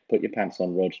 Okay, put your pants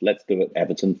on, Rog. Let's do it.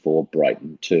 Everton 4,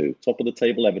 Brighton 2. Top of the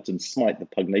table, Everton smite the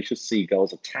pugnacious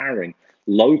Seagulls. A towering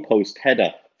low post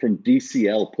header from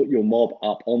DCL. Put your mob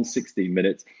up on 16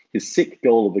 minutes. His 6th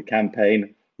goal of the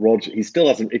campaign. Rog, he still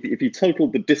hasn't, if you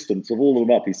totaled the distance of all of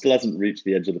them up, he still hasn't reached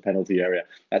the edge of the penalty area.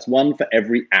 That's 1 for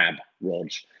every ab, Rog.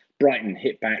 Brighton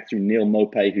hit back through Neil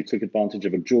Maupay, who took advantage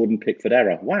of a Jordan Pickford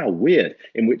error. Wow, weird,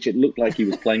 in which it looked like he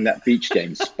was playing that beach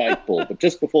game, spike ball. But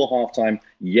just before halftime,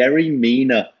 Yerry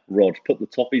Mina, Rog, put the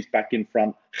Toffees back in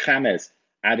front. James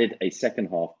added a second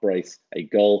half brace, a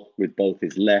goal with both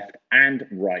his left and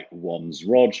right ones.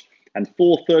 Rog, and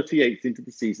 4:38 into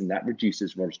the season, that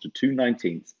reduces Rog to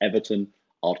 2/19. Everton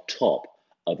are top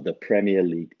of the Premier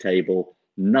League table.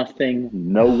 No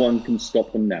one can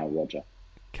stop them now, Roger.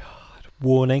 God,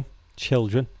 warning,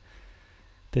 children.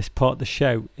 This part of the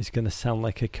show is going to sound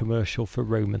like a commercial for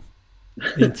Roman.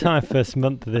 The entire first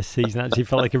month of this season actually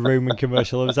felt like a Roman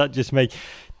commercial. Or was that just me?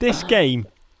 This game,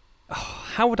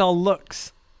 how would our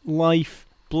looks, life,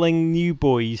 bling new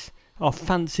boys, our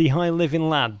fancy high living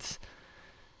lads,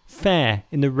 fare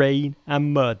in the rain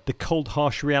and mud, the cold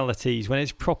harsh realities when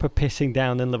it's proper pissing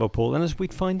down in Liverpool? And as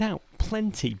we'd find out,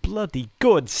 plenty bloody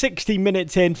good. 60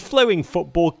 minutes in, flowing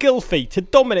football, Gylfi to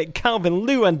Dominic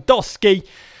Calvert-Lewandowski,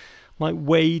 like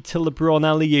Wade to LeBron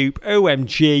alley-oop,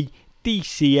 OMG,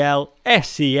 DCL,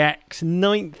 SEX,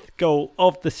 9th goal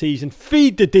of the season.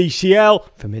 Feed the DCL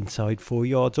from inside 4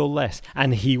 yards or less,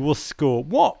 and he will score.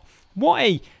 What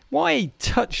a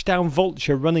touchdown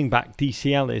vulture running back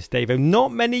DCL is, Davo.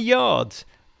 Not many yards,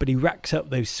 but he racks up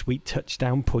those sweet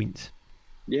touchdown points.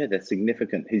 Yeah, they're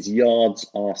significant. His yards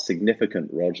are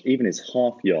significant, Rog. Even his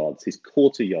half yards, his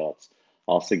quarter yards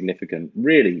are significant.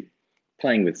 Really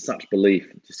playing with such belief.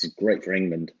 This is great for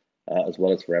England as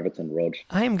well as for Everton, Rog.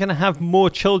 I am going to have more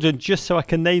children just so I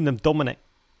can name them Dominic.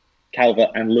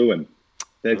 Calvert and Lewin.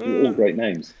 They're all great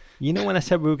names. You know when I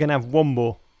said we were going to have one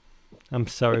more? I'm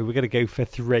sorry, we're going to go for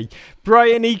 3.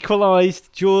 Brighton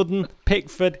equalised. Jordan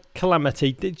Pickford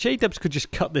calamity. J-Dubs could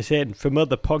just cut this in from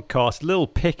other podcasts. Little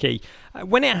picky.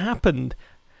 When it happened,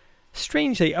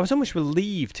 strangely, I was almost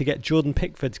relieved to get Jordan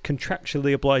Pickford's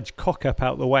contractually obliged cock-up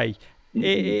out the way.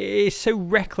 It is so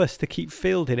reckless to keep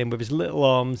fielding him with his little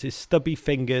arms, his stubby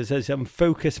fingers, his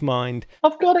unfocused mind.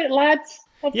 I've got it, lads.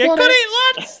 I've got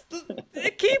it, lads.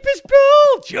 Keeper's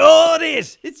ball.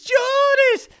 Jordis. It's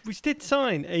Jordis. We did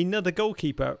sign another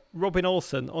goalkeeper, Robin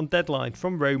Olsen, on deadline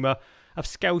from Roma. I've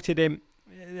scouted him.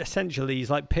 Essentially,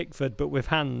 he's like Pickford, but with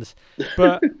hands.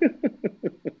 But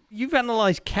you've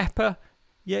analysed Kepa.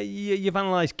 Yeah, you've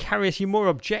analysed Karius. You're more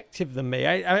objective than me.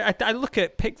 I look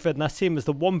at Pickford and I see him as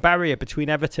the one barrier between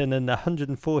Everton and the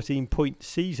 114-point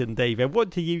season, David. What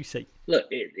do you see? Look,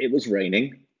 it was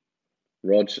raining,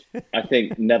 Rog. I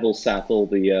think Neville Southall,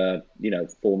 the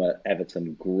former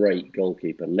Everton great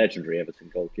goalkeeper, legendary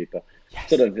Everton goalkeeper,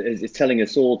 sort of is telling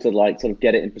us all to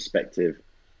get it in perspective.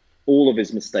 All of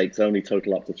his mistakes only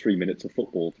total up to 3 minutes of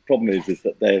football. The problem is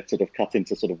that they're sort of cut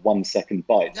into sort of 1 second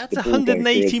bites. That's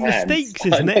 180 mistakes,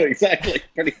 isn't it? Exactly,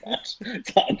 pretty much.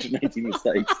 It's 180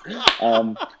 mistakes.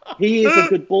 He is a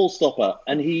good ball stopper,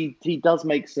 and he does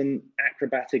make some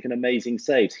acrobatic and amazing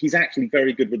saves. He's actually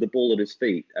very good with the ball at his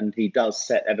feet, and he does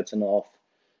set Everton off,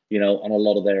 on a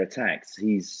lot of their attacks.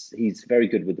 He's very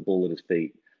good with the ball at his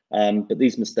feet. But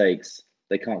these mistakes,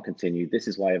 they can't continue. This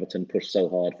is why Everton pushed so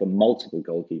hard for multiple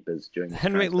goalkeepers during the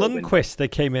Henrik Lundqvist they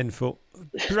came in for.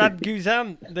 Brad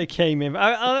Guzan they came in.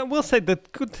 I will say the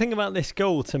good thing about this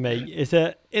goal to me is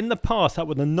that in the past that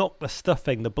would have knocked the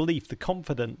stuffing, the belief, the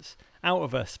confidence out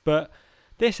of us. But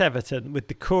this Everton with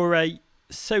Doucouré,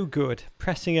 so good,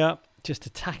 pressing up, just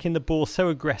attacking the ball so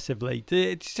aggressively.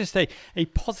 It's just a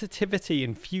positivity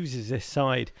infuses this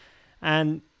side.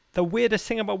 And the weirdest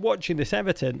thing about watching this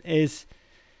Everton is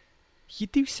you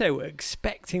do so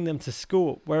expecting them to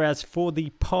score, whereas for the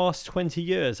past 20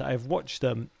 years, I have watched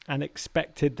them and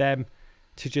expected them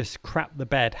to just crap the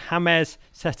bed. James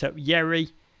set up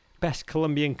Yerry, best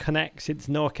Colombian connect since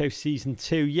Narcos Season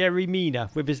 2. Yerry Mina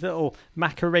with his little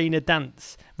Macarena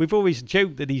dance. We've always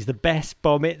joked that he's the best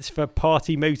bar mitzvah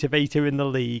party motivator in the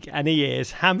league, and he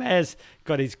is. James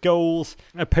got his goals.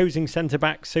 Opposing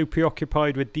centre-back so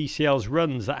preoccupied with DCL's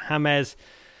runs that James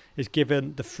is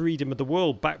given the freedom of the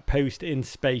world back post in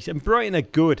space. And Brighton are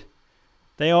good.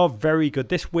 They are very good.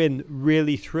 This win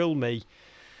really thrilled me.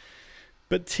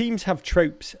 But teams have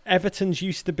tropes. Everton's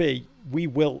used to be, we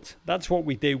wilt. That's what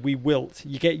we do. We wilt.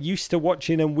 You get used to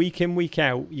watching them week in, week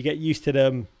out. You get used to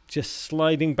them just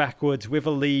sliding backwards with a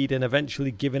lead and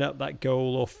eventually giving up that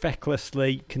goal or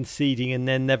fecklessly conceding and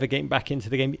then never getting back into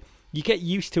the game. You get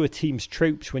used to a team's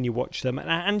tropes when you watch them. And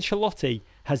Ancelotti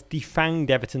has defanged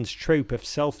Everton's trope of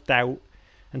self-doubt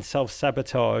and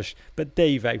self-sabotage. But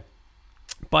Davo,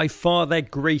 by far their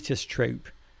greatest trope,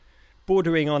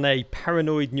 bordering on a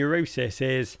paranoid neurosis,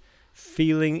 is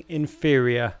feeling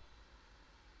inferior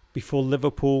before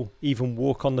Liverpool even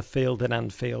walk on the field at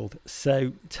Anfield.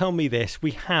 So tell me this,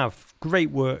 we have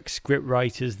great work, script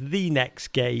writers, the next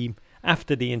game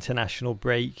after the international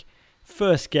break.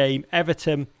 First game,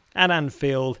 Everton at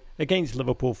Anfield against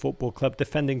Liverpool Football Club,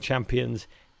 defending champions.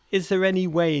 Is there any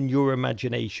way in your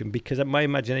imagination, because my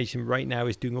imagination right now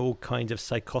is doing all kinds of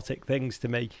psychotic things to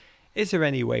me, is there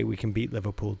any way we can beat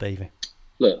Liverpool, David?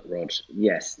 Look, Rog,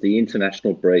 yes, the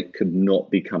international break could not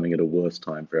be coming at a worse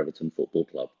time for Everton Football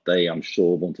Club. They, I'm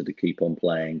sure, wanted to keep on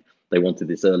playing. They wanted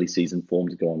this early season form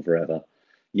to go on forever.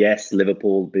 Yes,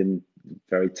 Liverpool have been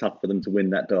very tough for them to win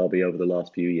that derby over the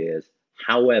last few years.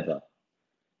 However,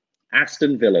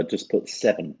 Aston Villa just put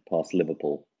 7 past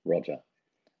Liverpool, Roger.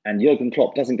 And Jurgen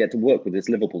Klopp doesn't get to work with this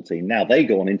Liverpool team. Now they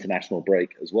go on international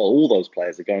break as well. All those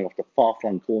players are going off to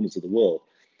far-flung corners of the world.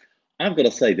 I've got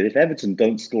to say that if Everton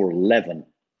don't score 11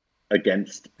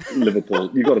 against Liverpool,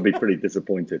 you've got to be pretty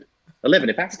disappointed. 11.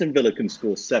 If Aston Villa can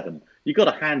score 7, you've got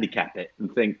to handicap it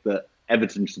and think that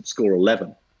Everton should score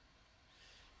 11.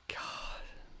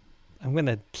 I'm going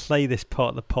to play this part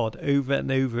of the pod over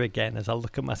and over again as I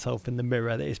look at myself in the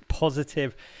mirror. That is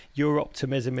positive. Your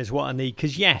optimism is what I need.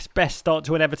 Because yes, best start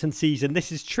to an Everton season.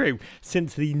 This is true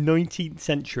since the 19th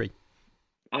century.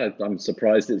 I'm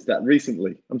surprised it's that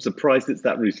recently.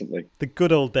 The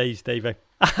good old days, David.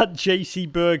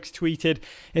 JC Bergs tweeted,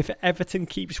 if Everton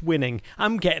keeps winning,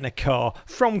 I'm getting a car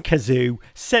from Kazoo,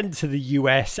 sent to the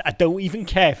US. I don't even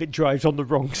care if it drives on the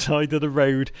wrong side of the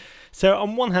road. So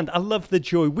on one hand, I love the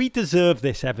joy. We deserve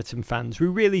this, Everton fans. We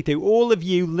really do. All of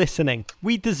you listening,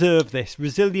 we deserve this.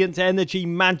 Resilience, energy,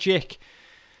 magic.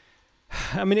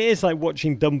 I mean, it is like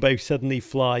watching Dumbo suddenly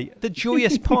fly. The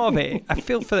joyous part of it, I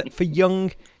feel for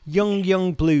young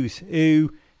Blues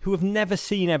who who have never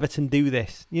seen Everton do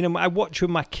this. You know, I watch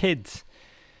with my kids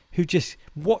who just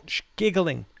watch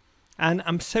giggling. And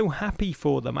I'm so happy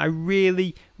for them.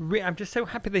 I'm just so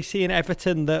happy they see an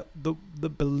Everton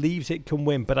that believes it can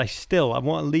win. But I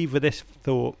want to leave with this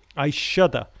thought. I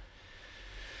shudder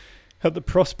at the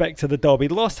prospect of the derby.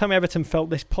 The last time Everton felt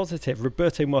this positive,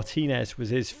 Roberto Martinez was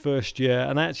his first year.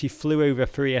 And I actually flew over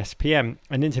for ESPN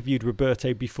and interviewed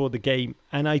Roberto before the game.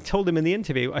 And I told him in the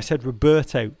interview, I said,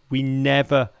 Roberto, we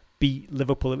never beat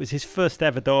Liverpool. It was his first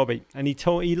ever derby. And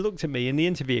he looked at me in the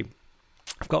interview.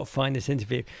 I've got to find this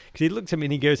interview, because he looked at me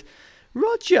and he goes,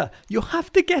 Roger, you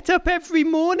have to get up every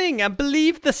morning and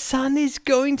believe the sun is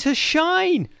going to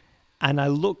shine. And I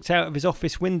looked out of his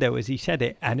office window as he said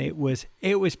it, and it was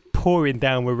pouring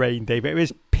down with rain, David. It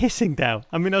was pissing down.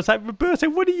 I mean, I was like, Roberto,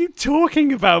 what are you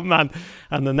talking about, man?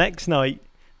 And the next night,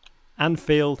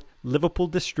 Anfield, Liverpool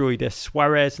destroyed us,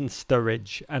 Suarez and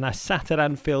Sturridge. And I sat at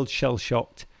Anfield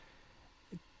shell-shocked.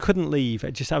 Couldn't leave.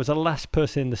 I was the last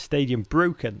person in the stadium,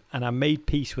 broken, and I made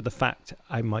peace with the fact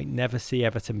I might never see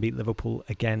Everton beat Liverpool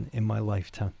again in my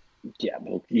lifetime. Yeah,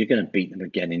 well, you're going to beat them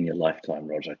again in your lifetime,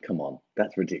 Roger. Come on,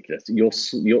 that's ridiculous. Your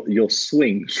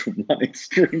swings from one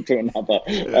extreme to another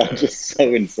are just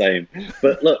so insane.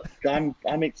 But look, I'm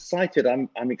excited. I'm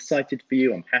excited for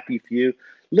you. I'm happy for you.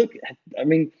 Look, I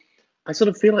mean, I sort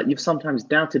of feel like you've sometimes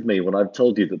doubted me when I've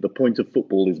told you that the point of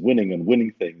football is winning and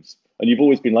winning things. And you've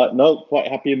always been like, no, quite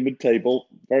happy in mid-table.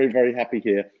 Very, very happy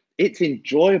here. It's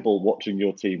enjoyable watching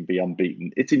your team be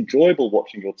unbeaten. It's enjoyable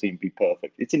watching your team be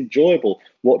perfect. It's enjoyable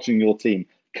watching your team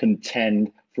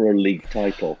contend for a league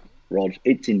title, Rog.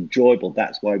 It's enjoyable.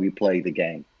 That's why we play the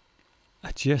game.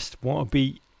 I just want to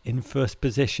be in first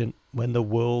position when the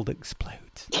world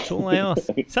explodes. That's all I ask.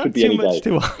 Is that too much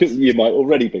to ask? You might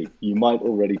already be. You might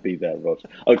already be there, Rog.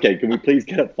 Okay, can we please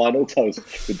get a final toast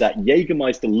with that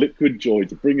Jägermeister liquid joy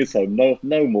to bring us home?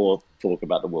 No more talk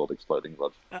about the world exploding,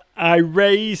 Rog. I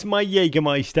raise my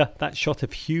Jägermeister, that shot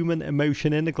of human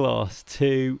emotion in the glass,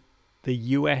 to the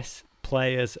US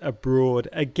players abroad.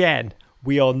 Again,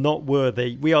 we are not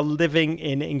worthy. We are living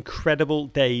in incredible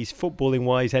days,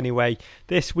 footballing-wise anyway.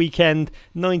 This weekend,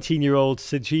 19-year-old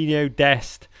Serginho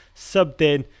Dest subbed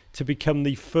in to become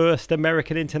the first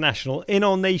American international in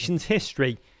our nation's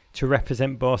history to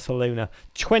represent Barcelona.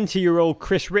 20-year-old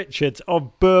Chris Richards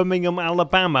of Birmingham,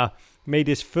 Alabama, made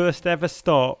his first ever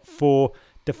start for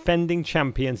defending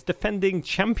Champions League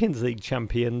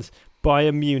champions,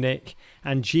 Bayern Munich.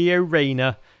 And Gio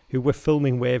Reyna, who we're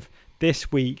filming with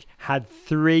this week, had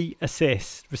 3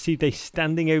 assists, received a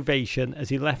standing ovation as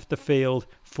he left the field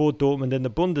for Dortmund in the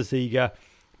Bundesliga.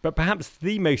 But perhaps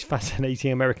the most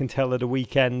fascinating American tale of the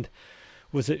weekend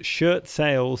was at shirt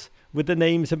sales, with the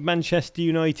names of Manchester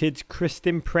United's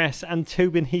Christen Press and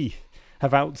Tobin Heath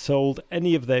have outsold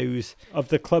any of those of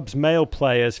the club's male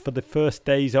players for the first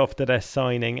days after their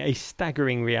signing. A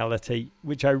staggering reality,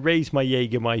 which I raise my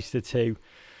Jägermeister to,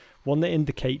 one that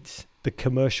indicates the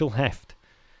commercial heft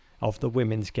of the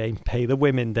women's game. Pay the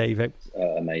women, David.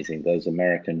 Amazing. Those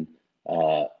American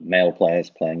male players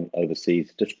playing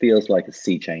overseas just feels like a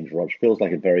sea change, Rog. Feels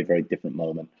like a very, very different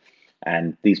moment.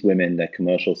 And these women, their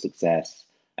commercial success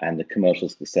and the commercial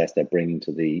success they're bringing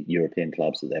to the European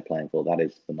clubs that they're playing for, that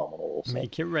is phenomenal also.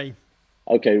 Make it rain.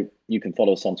 Okay, you can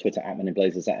follow us on Twitter at Men in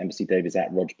Blazers, at Embassy Davies,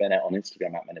 at Rog Bennett, on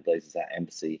Instagram at Men in Blazers, at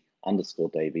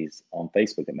Embassy_Davies, on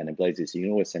Facebook at Men in Blazers. You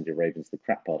can always send your Ravens the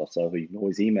crap part of Soho. You can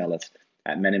always email us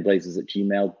at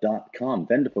meninblazers@gmail.com.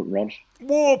 Vendor, Rog.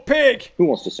 War pig! Who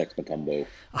wants to sex Matumbo?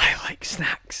 I like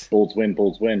snacks. Bulls win,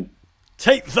 Bulls win.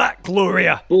 Take that,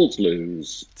 Gloria. Bulls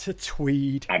lose. To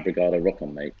Tweed. Abrigado, rock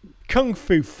on, mate. Kung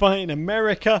Fu Fight in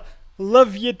America.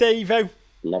 Love you, Davo.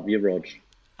 Love you, Rog.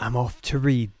 I'm off to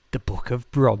read the Book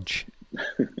of Brog.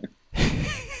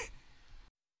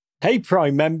 Hey,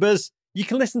 Prime members. You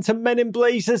can listen to Men in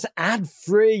Blazers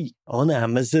ad-free on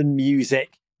Amazon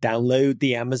Music. Download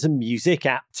the Amazon Music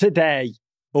app today.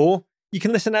 Or you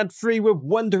can listen ad-free with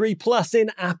Wondery Plus in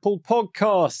Apple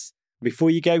Podcasts.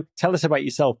 Before you go, tell us about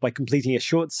yourself by completing a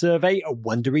short survey at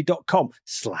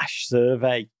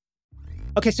wondery.com/survey.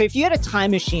 Okay, so if you had a time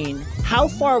machine, how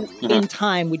far in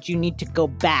time would you need to go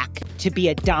back to be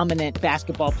a dominant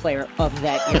basketball player of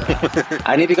that era?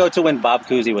 I need to go to when Bob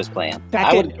Cousy was playing.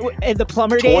 Back in the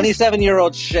plumber days?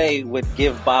 27-year-old Shea would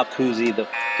give Bob Cousy the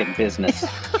f***ing business.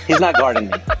 He's not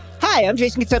guarding me. Hi, I'm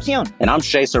Jason Concepcion. And I'm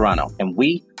Shea Serrano. And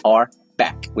we are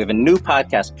back. We have a new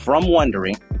podcast from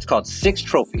Wondery. It's called Six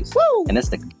Trophies. Woo! And it's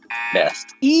the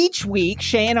best. Each week,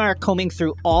 Shea and I are combing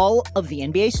through all of the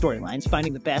NBA storylines,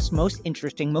 finding the best, most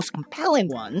interesting, most compelling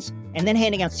ones, and then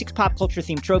handing out 6 pop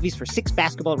culture-themed trophies for 6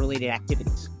 basketball-related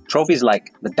activities. Trophies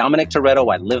like the Dominic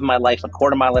Toretto I Live My Life a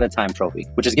Quarter Mile at a Time trophy,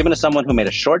 which is given to someone who made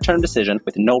a short-term decision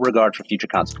with no regard for future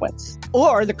consequence.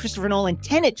 Or the Christopher Nolan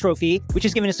Tenet trophy, which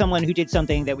is given to someone who did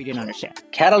something that we didn't understand.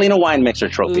 Catalina Wine Mixer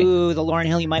trophy. Ooh, the Lauryn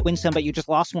Hill You Might Win Some, But You Just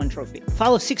Lost One trophy.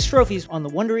 Follow 6 Trophies on the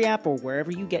Wondery app or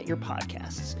wherever you get your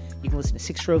podcasts. You can listen to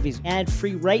 6 Trophies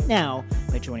ad-free right now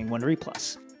by joining Wondery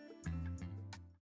Plus.